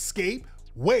to escape.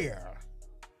 Where?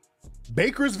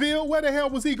 Bakersville? Where the hell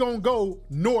was he gonna go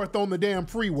north on the damn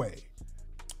freeway?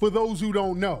 For those who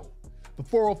don't know, the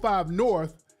 405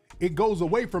 North, it goes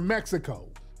away from Mexico.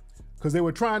 Because they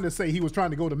were trying to say he was trying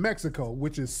to go to Mexico,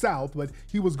 which is south, but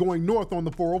he was going north on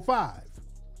the 405.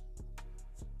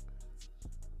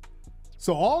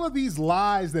 So all of these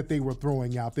lies that they were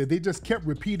throwing out there, they just kept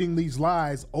repeating these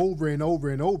lies over and over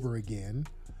and over again.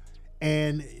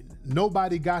 And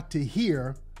nobody got to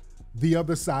hear the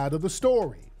other side of the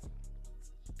story.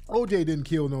 OJ didn't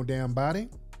kill no damn body.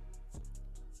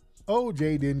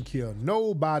 OJ didn't kill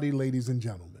nobody, ladies and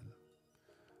gentlemen.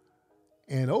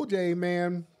 And OJ,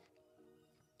 man,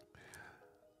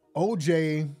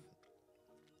 OJ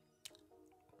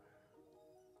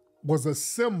was a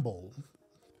symbol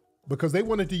because they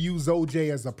wanted to use OJ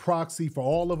as a proxy for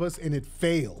all of us, and it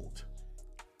failed.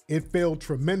 It failed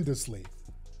tremendously.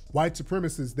 White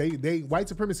supremacists, white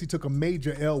supremacy took a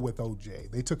major L with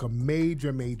OJ. They took a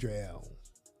major, major L.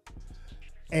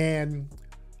 And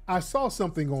I saw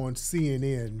something on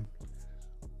CNN,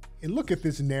 and look at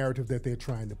this narrative that they're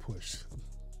trying to push.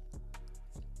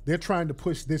 They're trying to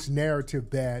push this narrative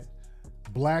that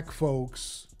black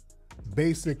folks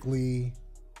basically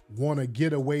want to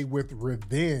get away with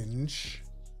revenge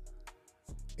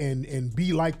and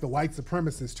be like the white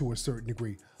supremacists to a certain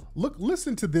degree.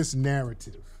 Listen to this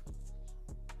narrative.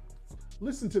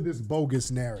 Listen to this bogus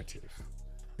narrative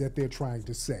that they're trying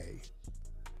to say.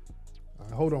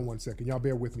 Hold on one second. Y'all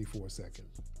bear with me for a second.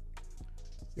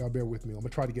 Y'all bear with me. I'm gonna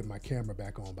try to get my camera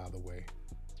back on, by the way.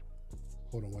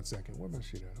 Hold on one second. Where my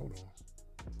shit at? Hold on.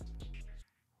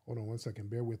 Hold on one second.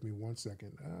 Bear with me 1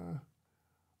 second. I'm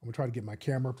gonna try to get my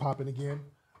camera popping again.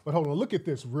 But hold on. Look at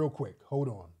this real quick. Hold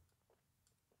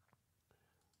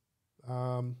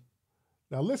on.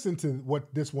 Now listen to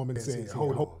what this woman says.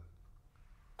 Hold on.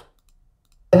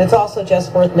 And it's also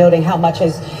just worth noting how much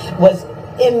was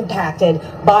impacted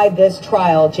by this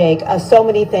trial, Jake. So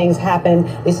many things happened.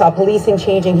 We saw policing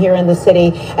changing here in the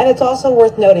city. And it's also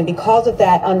worth noting, because of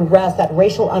that unrest, that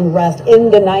racial unrest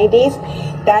in the 90s,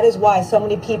 that is why so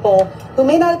many people who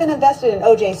may not have been invested in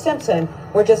O.J. Simpson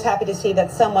were just happy to see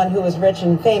that someone who was rich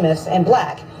and famous and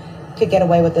black could get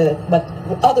away with what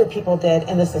other people did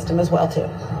in the system as well, too.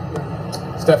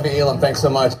 Stephanie Elam, thanks so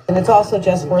much. And it's also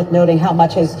just worth noting how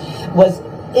much was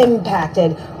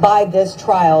impacted by this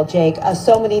trial, Jake.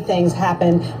 So many things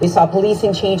happened. We saw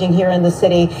policing changing here in the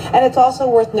city. And it's also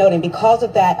worth noting, because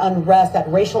of that unrest,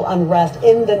 that racial unrest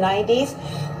in the 90s,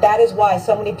 that is why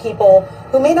so many people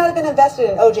who may not have been invested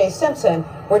in O.J. Simpson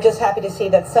were just happy to see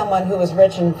that someone who was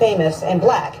rich and famous and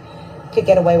black could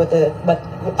get away with what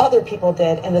other people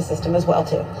did in the system as well,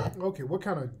 too. Okay, what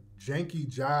kind of janky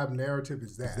jive narrative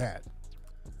is that?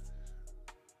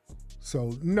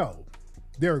 So, no.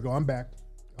 There we go. I'm back.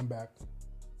 What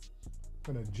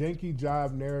kind of janky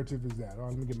jive narrative is that? All right,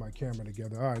 let me get my camera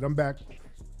together. All right, I'm back.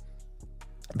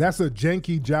 That's a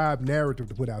janky jive narrative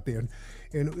to put out there.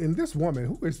 And this woman,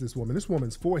 who is this woman? This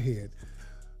woman's forehead.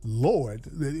 Lord,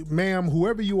 ma'am,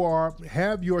 whoever you are,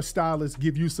 have your stylist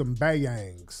give you some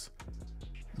bayangs.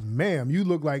 Ma'am, you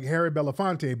look like Harry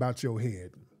Belafonte about your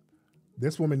head.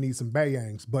 This woman needs some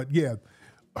bayangs. But yeah,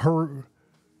 her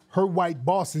white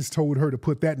bosses told her to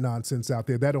put that nonsense out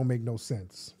there. That don't make no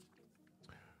sense.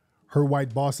 Her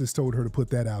white bosses told her to put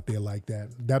that out there like that.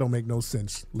 That don't make no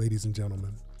sense, ladies and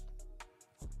gentlemen.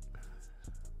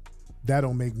 That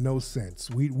don't make no sense.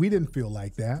 We didn't feel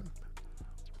like that.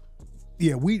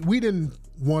 Yeah, we didn't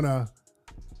want to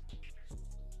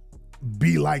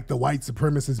be like the white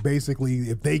supremacists, basically.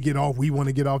 If they get off, we want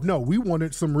to get off. No, we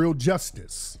wanted some real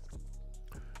justice.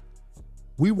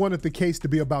 We wanted the case to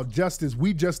be about justice.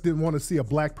 We just didn't want to see a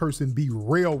black person be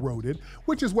railroaded,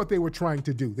 which is what they were trying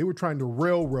to do. They were trying to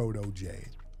railroad OJ.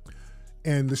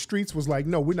 And the streets was like,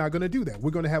 no, we're not going to do that. We're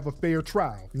going to have a fair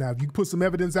trial. Now, if you put some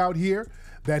evidence out here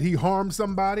that he harmed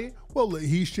somebody, well,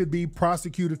 he should be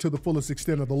prosecuted to the fullest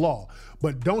extent of the law.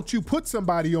 But don't you put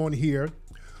somebody on here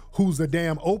who's a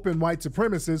damn open white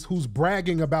supremacist, who's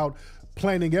bragging about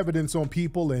planting evidence on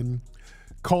people and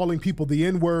calling people the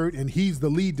N-word, and he's the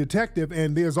lead detective,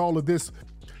 and there's all of this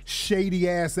shady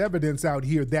ass evidence out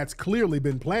here that's clearly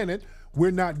been planted.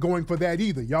 We're not going for that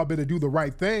either. Y'all better do the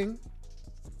right thing.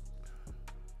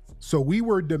 So we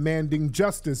were demanding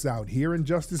justice out here, and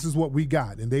justice is what we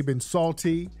got. And they've been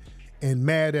salty and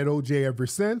mad at OJ ever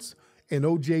since, and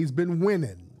OJ's been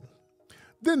winning.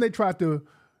 Then they tried to,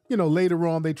 later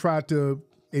on they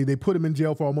put him in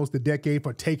jail for almost a decade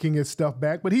for taking his stuff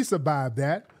back, but he survived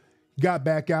that. Got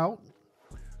back out,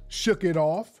 shook it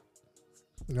off,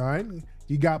 all right?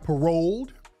 He got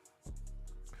paroled.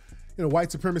 White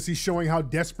supremacy showing how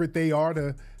desperate they are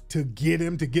to get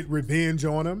him, to get revenge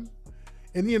on him.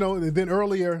 And, you know, then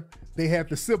earlier they had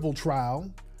the civil trial,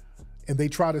 and they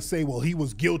try to say, well, he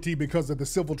was guilty because of the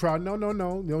civil trial.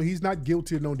 No, he's not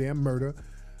guilty of no damn murder.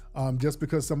 Just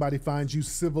because somebody finds you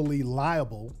civilly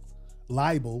liable,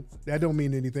 that don't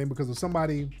mean anything, because if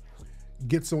somebody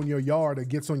gets on your yard or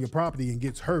gets on your property and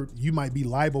gets hurt, you might be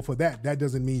liable for that. That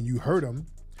doesn't mean you hurt them.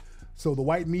 So the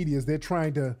white media, they're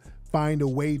trying to find a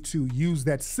way to use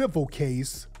that civil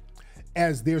case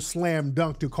as their slam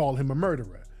dunk to call him a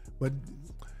murderer. But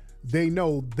they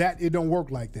know that it don't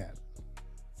work like that.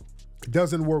 It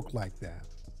doesn't work like that.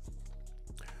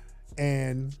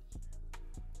 And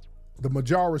the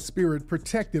Majara spirit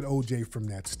protected OJ from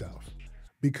that stuff.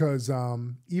 Because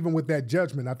even with that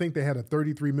judgment, I think they had a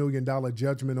 $33 million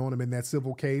judgment on him in that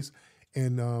civil case,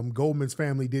 and Goldman's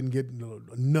family didn't get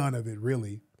none of it,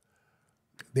 really.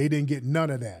 They didn't get none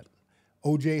of that.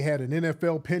 OJ had an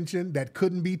NFL pension that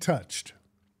couldn't be touched.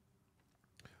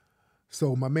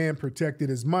 So my man protected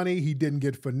his money. He didn't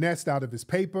get finessed out of his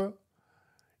paper.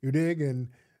 You dig? And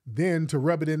then to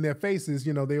rub it in their faces,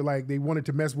 you know, they wanted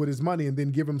to mess with his money and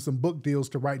then give him some book deals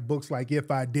to write books like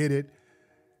If I Did It.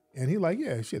 And he like,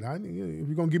 yeah, shit, if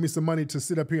you're going to give me some money to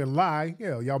sit up here and lie,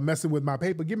 yeah, y'all messing with my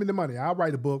paper, give me the money. I'll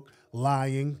write a book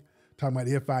lying, talking about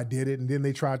If I Did It. And then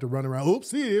they tried to run around,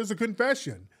 oops, here's a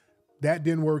confession. That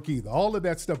didn't work either. All of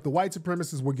that stuff, the white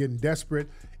supremacists were getting desperate,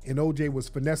 and OJ was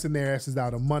finessing their asses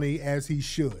out of money as he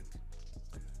should.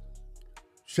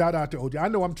 Shout out to OJ. I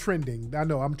know I'm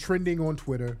trending on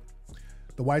Twitter.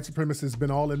 The white supremacists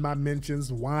been all in my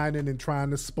mentions, whining and trying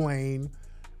to explain,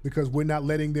 because we're not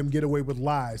letting them get away with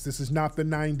lies. This is not the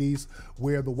 90s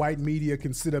where the white media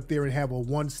can sit up there and have a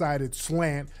one-sided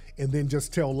slant and then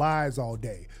just tell lies all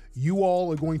day. You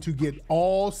all are going to get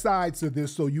all sides of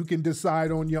this so you can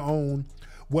decide on your own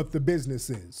what the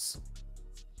business is.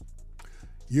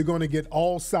 You're going to get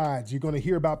all sides. You're going to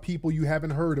hear about people you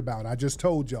haven't heard about. I just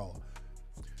told y'all.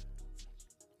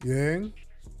 Yeah?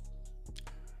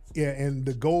 Yeah, and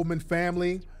the Goldman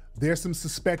family, there's some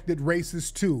suspected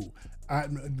racists too. I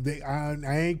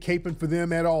ain't caping for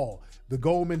them at all. The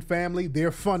Goldman family,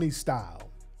 they're funny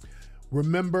style.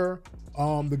 Remember,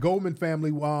 the Goldman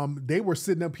family, they were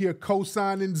sitting up here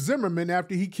co-signing Zimmerman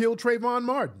after he killed Trayvon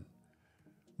Martin.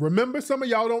 Remember? Some of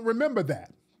y'all don't remember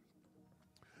that.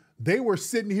 They were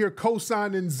sitting here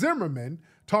co-signing Zimmerman,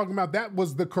 talking about that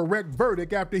was the correct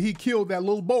verdict after he killed that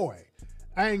little boy.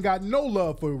 I ain't got no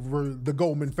love for the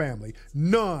Goldman family.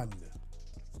 None.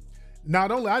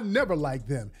 Not only, I never liked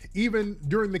them. Even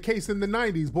during the case in the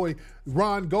 90s, boy,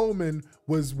 Ron Goldman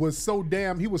was so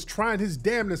damn, he was trying his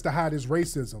damnedest to hide his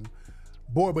racism.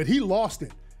 Boy, but he lost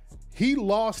it. He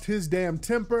lost his damn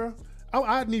temper.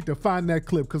 I need to find that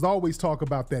clip, because I always talk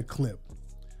about that clip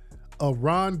of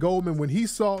Ron Goldman when he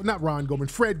saw, not Ron Goldman,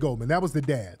 Fred Goldman, that was the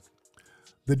dad.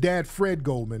 The dad, Fred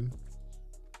Goldman,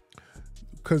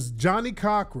 because Johnny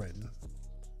Cochran,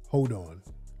 hold on,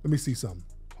 let me see something,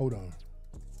 hold on.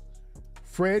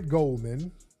 Fred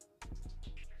Goldman,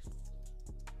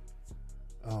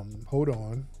 hold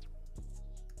on.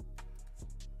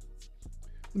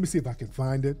 Let me see if I can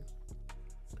find it.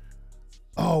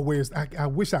 Oh, I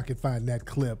wish I could find that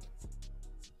clip.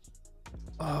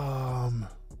 Oh,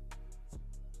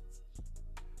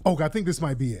 I think this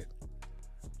might be it.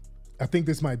 I think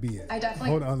this might be it. I definitely.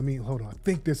 Hold on. I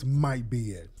think this might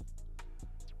be it.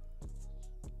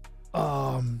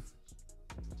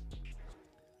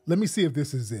 Let me see if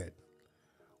this is it.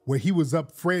 Where he was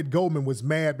up, Fred Goldman was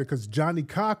mad because Johnny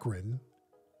Cochran,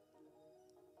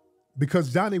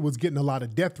 because Johnny was getting a lot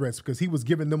of death threats because he was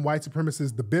giving them white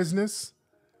supremacists the business.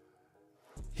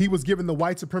 He was giving the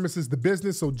white supremacists the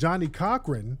business, so Johnny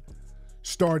Cochran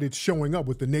started showing up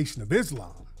with the Nation of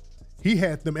Islam. He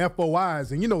had them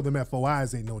FOIs, and you know them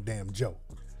FOIs ain't no damn joke.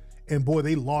 And boy,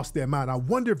 they lost their mind. I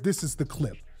wonder if this is the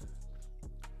clip.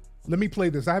 Let me play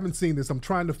this. I haven't seen this. I'm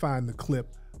trying to find the clip.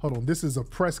 Hold on. This is a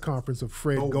press conference of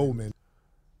Fred Goldman.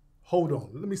 Hold on.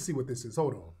 Let me see what this is.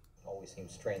 Hold on. Always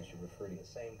seems strange to refer to the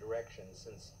same direction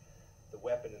since the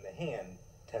weapon in the hand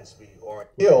tends to be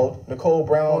oriented. Killed Nicole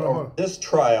Brown on this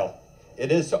trial.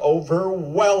 It is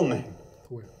overwhelming.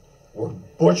 Were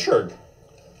butchered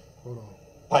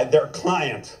by their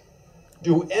client.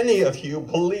 Do any of you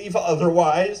believe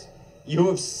otherwise? You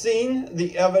have seen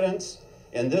the evidence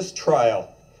in this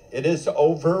trial. It is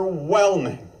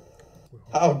overwhelming.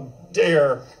 How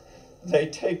dare they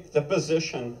take the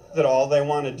position that all they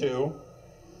want to do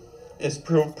is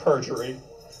prove perjury.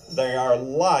 They are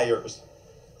liars.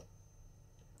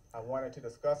 I wanted to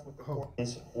discuss with the court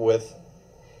with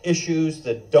issues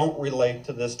that don't relate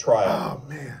to this trial. Oh,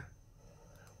 man.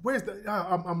 Where's the,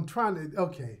 I'm trying to,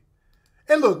 okay.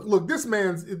 And look, this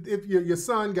man's, if your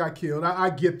son got killed, I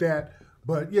get that.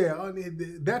 But yeah,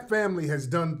 that family has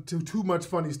done too much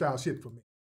funny style shit for me.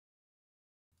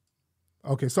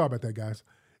 Okay, sorry about that, guys.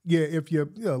 Yeah, if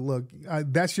look,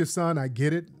 that's your son, I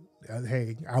get it.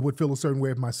 Hey, I would feel a certain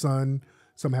way if my son,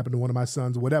 something happened to one of my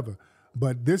sons, whatever.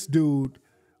 But this dude,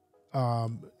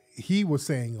 he was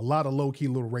saying a lot of low-key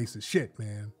little racist shit,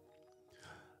 man.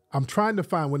 I'm trying to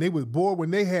find when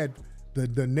they had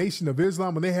the Nation of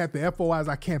Islam, when they had the FOIs,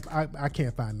 I can't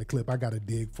find the clip. I gotta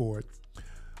dig for it.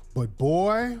 But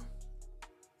boy,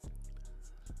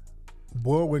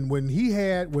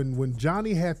 when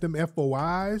Johnny had them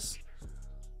FOIs,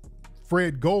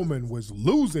 Fred Goldman was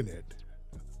losing it.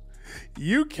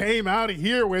 You came out of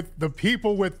here with the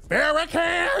people with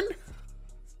Farrakhan?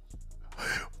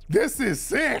 This is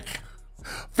sick.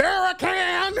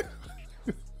 Farrakhan!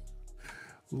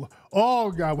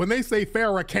 Oh God, when they say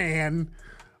Farrakhan,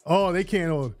 oh, they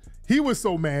can't. He was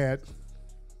so mad.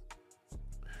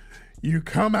 You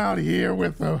come out here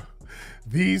with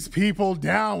these people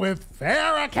down with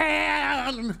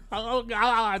Farrakhan. Oh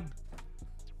God.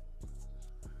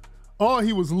 Oh,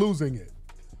 he was losing it.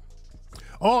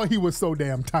 Oh, he was so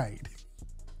damn tight.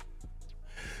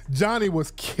 Johnny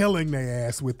was killing their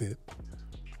ass with it.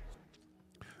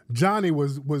 Johnny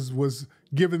was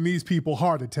giving these people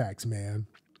heart attacks, man.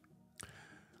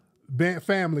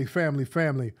 Family.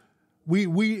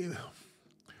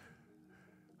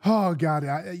 Oh God,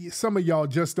 some of y'all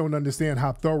just don't understand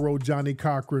how thorough Johnny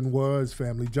Cochran was,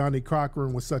 family. Johnny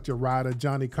Cochran was such a rider.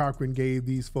 Johnny Cochran gave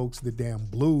these folks the damn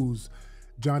blues.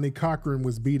 Johnny Cochran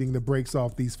was beating the brakes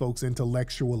off these folks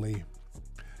intellectually.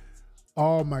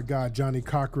 Oh my God, Johnny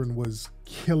Cochran was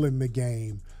killing the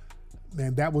game.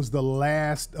 Man, that was the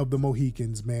last of the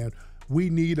Mohicans, man. We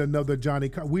need another Johnny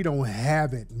Cochran. We don't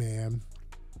have it, man.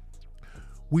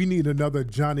 We need another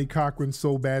Johnny Cochran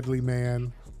so badly,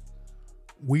 man.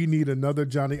 We need another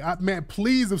Johnny. Man,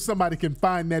 please, if somebody can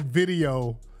find that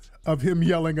video of him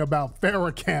yelling about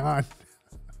Farrakhan.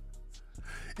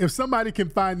 If somebody can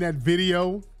find that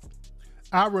video,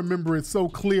 I remember it so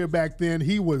clear back then.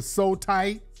 He was so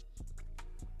tight.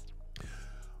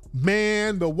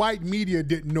 Man, the white media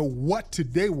didn't know what to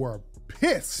do. They were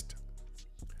pissed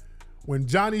when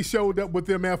Johnny showed up with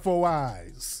them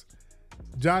FOIs.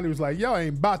 Johnny was like, y'all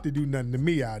ain't about to do nothing to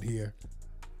me out here.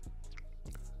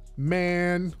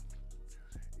 Man,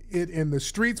 and the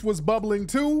streets was bubbling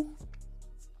too.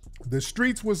 The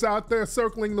streets was out there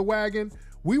circling the wagon.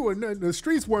 The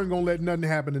streets weren't gonna let nothing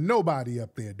happen to nobody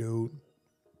up there, dude.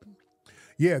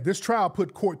 Yeah, this trial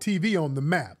put court TV on the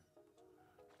map.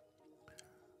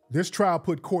 This trial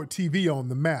put court TV on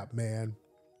the map, man.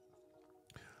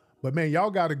 But man,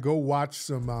 y'all gotta go watch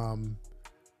some,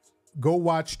 go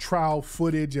watch trial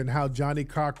footage and how Johnny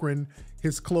Cochran,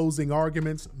 his closing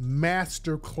arguments,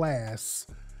 masterclass.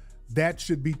 That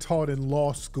should be taught in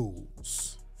law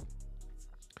schools.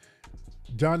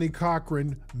 Johnny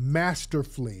Cochran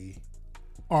masterfully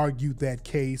argued that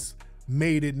case,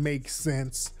 made it make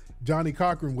sense. Johnny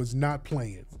Cochran was not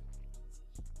playing.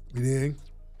 You dig?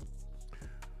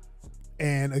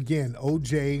 And again,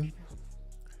 OJ,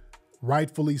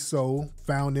 rightfully so,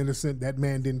 found innocent. That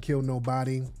man didn't kill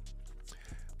nobody.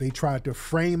 They tried to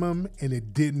frame him and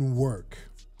it didn't work.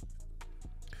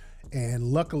 And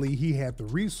luckily he had the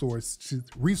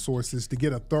resources to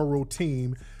get a thorough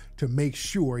team to make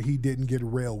sure he didn't get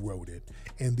railroaded.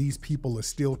 And these people are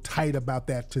still tight about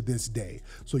that to this day.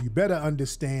 So you better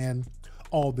understand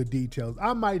all the details.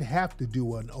 I might have to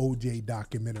do an OJ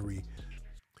documentary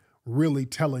really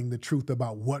telling the truth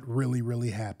about what really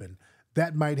happened.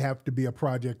 That might have to be a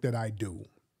project that I do.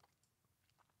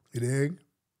 You dig?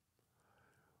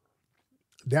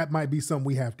 That might be something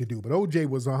we have to do. But OJ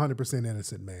was 100%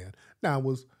 innocent, man. Now,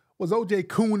 was OJ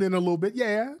cooning a little bit?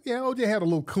 Yeah, OJ had a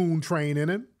little coon train in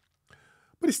him.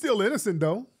 But he's still innocent,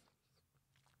 though.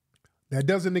 That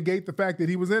doesn't negate the fact that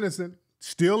he was innocent.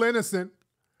 Still innocent.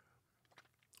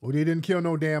 OJ didn't kill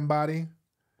no damn body.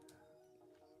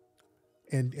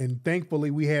 And thankfully,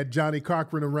 we had Johnny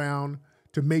Cochran around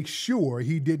to make sure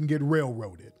he didn't get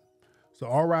railroaded. So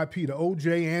R.I.P. to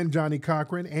OJ and Johnny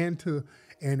Cochran,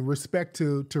 and respect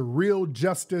to real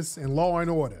justice and law and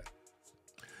order.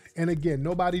 And again,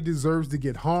 nobody deserves to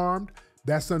get harmed.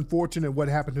 That's unfortunate what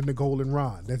happened to Nicole and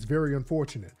Ron. That's very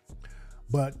unfortunate.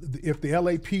 But if the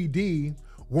LAPD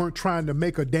weren't trying to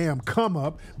make a damn come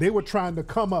up, they were trying to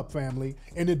come up, family,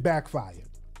 and it backfired.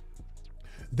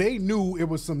 They knew it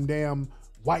was some damn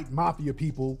white mafia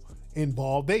people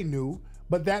involved. They knew,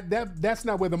 but that's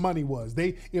not where the money was.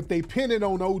 If they pin it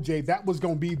on OJ, that was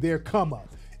gonna be their come up.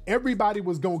 Everybody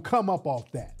was gonna come up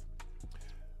off that.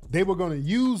 They were gonna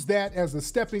use that as a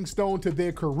stepping stone to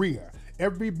their career.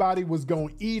 Everybody was going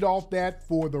to eat off that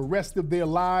for the rest of their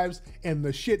lives, and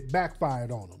the shit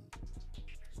backfired on them.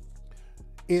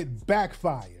 It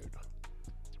backfired.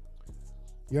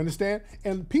 You understand?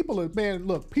 And people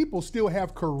people still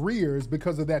have careers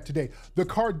because of that today. The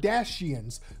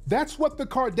Kardashians, that's what the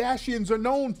Kardashians are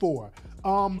known for.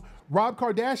 Rob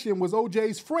Kardashian was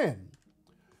OJ's friend.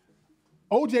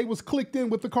 OJ was clicked in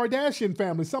with the Kardashian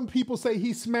family. Some people say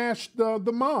he smashed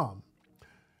the mom.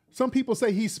 Some people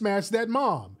say he smashed that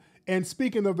mom. And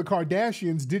speaking of the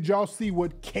Kardashians, did y'all see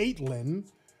what Caitlyn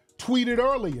tweeted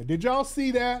earlier? Did y'all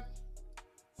see that?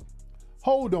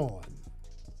 Hold on.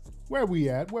 Where we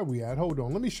at? Hold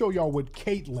on. Let me show y'all what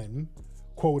Caitlyn,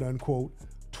 quote unquote,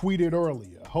 tweeted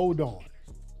earlier. Hold on.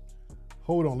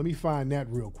 Let me find that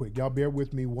real quick. Y'all bear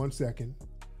with me 1 second.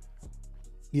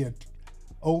 Yeah.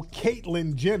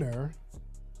 Caitlyn Jenner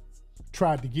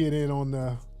tried to get in on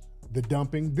the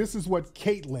dumping. This is what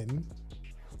Caitlyn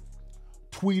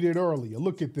tweeted earlier.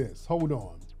 Look at this. Hold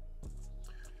on.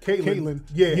 Caitlyn,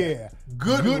 yeah.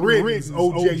 Good riddance,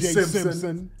 O.J.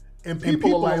 Simpson. And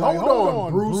people are like, hold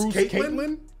on, Bruce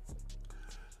Caitlyn.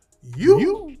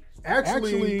 You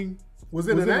actually was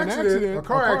in an accident, a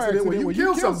car accident, when you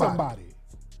killed somebody.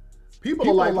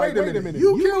 People are like, wait a minute,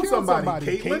 you killed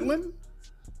somebody, Caitlyn,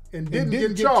 and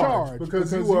didn't get charged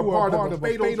because you were part of a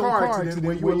fatal car accident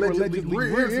where you allegedly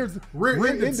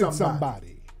rear-ended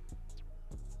somebody.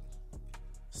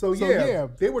 So yeah,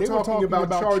 they were talking about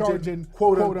charging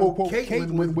quote-unquote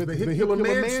Caitlyn with vehicular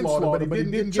manslaughter, but he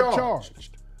didn't get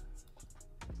charged.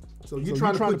 So you're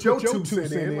trying to put your 2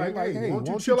 cents in, like, hey, won't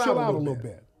you chill out a little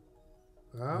bit?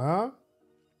 Huh?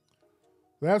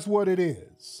 That's what it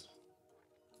is.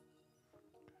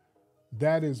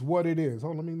 That is what it is.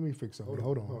 Hold on, let me fix something.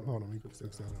 Hold on. Let me fix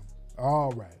that up.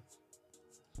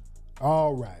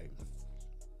 All right.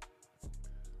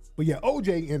 But yeah,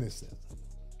 OJ innocent.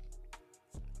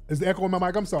 Is the echo on my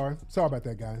mic? I'm sorry. Sorry about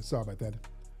that, guys. Sorry about that.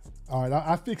 All right,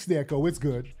 I fixed the echo. It's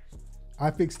good. I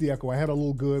fixed the echo. I had a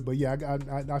little good, but yeah,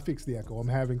 I fixed the echo. I'm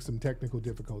having some technical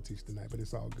difficulties tonight, but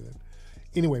it's all good.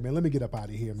 Anyway, man, let me get up out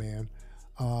of here, man.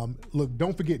 Look,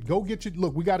 don't forget,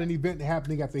 look, we got an event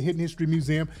happening at the Hidden History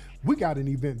Museum. We got an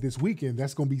event this weekend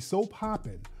that's going to be so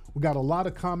popping. We got a lot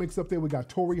of comics up there. We got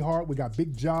Tory Hart, we got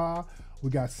Big Jaw,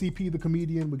 we got CP the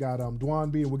comedian, we got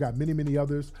Dwan B, and we got many, many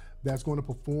others that's going to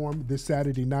perform this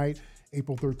Saturday night,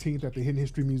 April 13th at the Hidden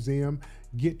History Museum.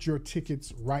 Get your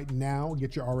tickets right now.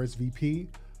 Get your RSVP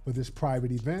for this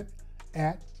private event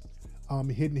at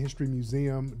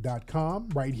hiddenhistorymuseum.com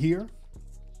right here.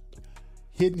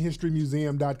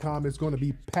 hiddenhistorymuseum.com. It's going to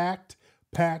be packed,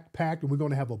 and we're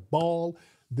going to have a ball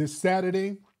this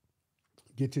Saturday.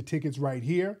 Get your tickets right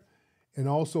here. And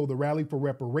also the Rally for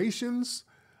Reparations,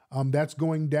 that's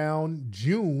going down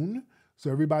June.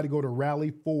 So everybody go to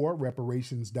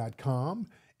rallyforreparations.com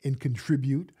and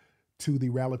contribute to the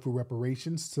Rally for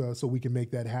Reparations so we can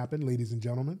make that happen, ladies and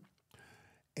gentlemen.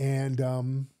 And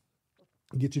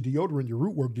get your deodorant, your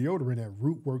Rootwork deodorant at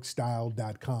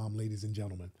rootworkstyle.com, ladies and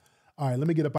gentlemen. All right, let me get up.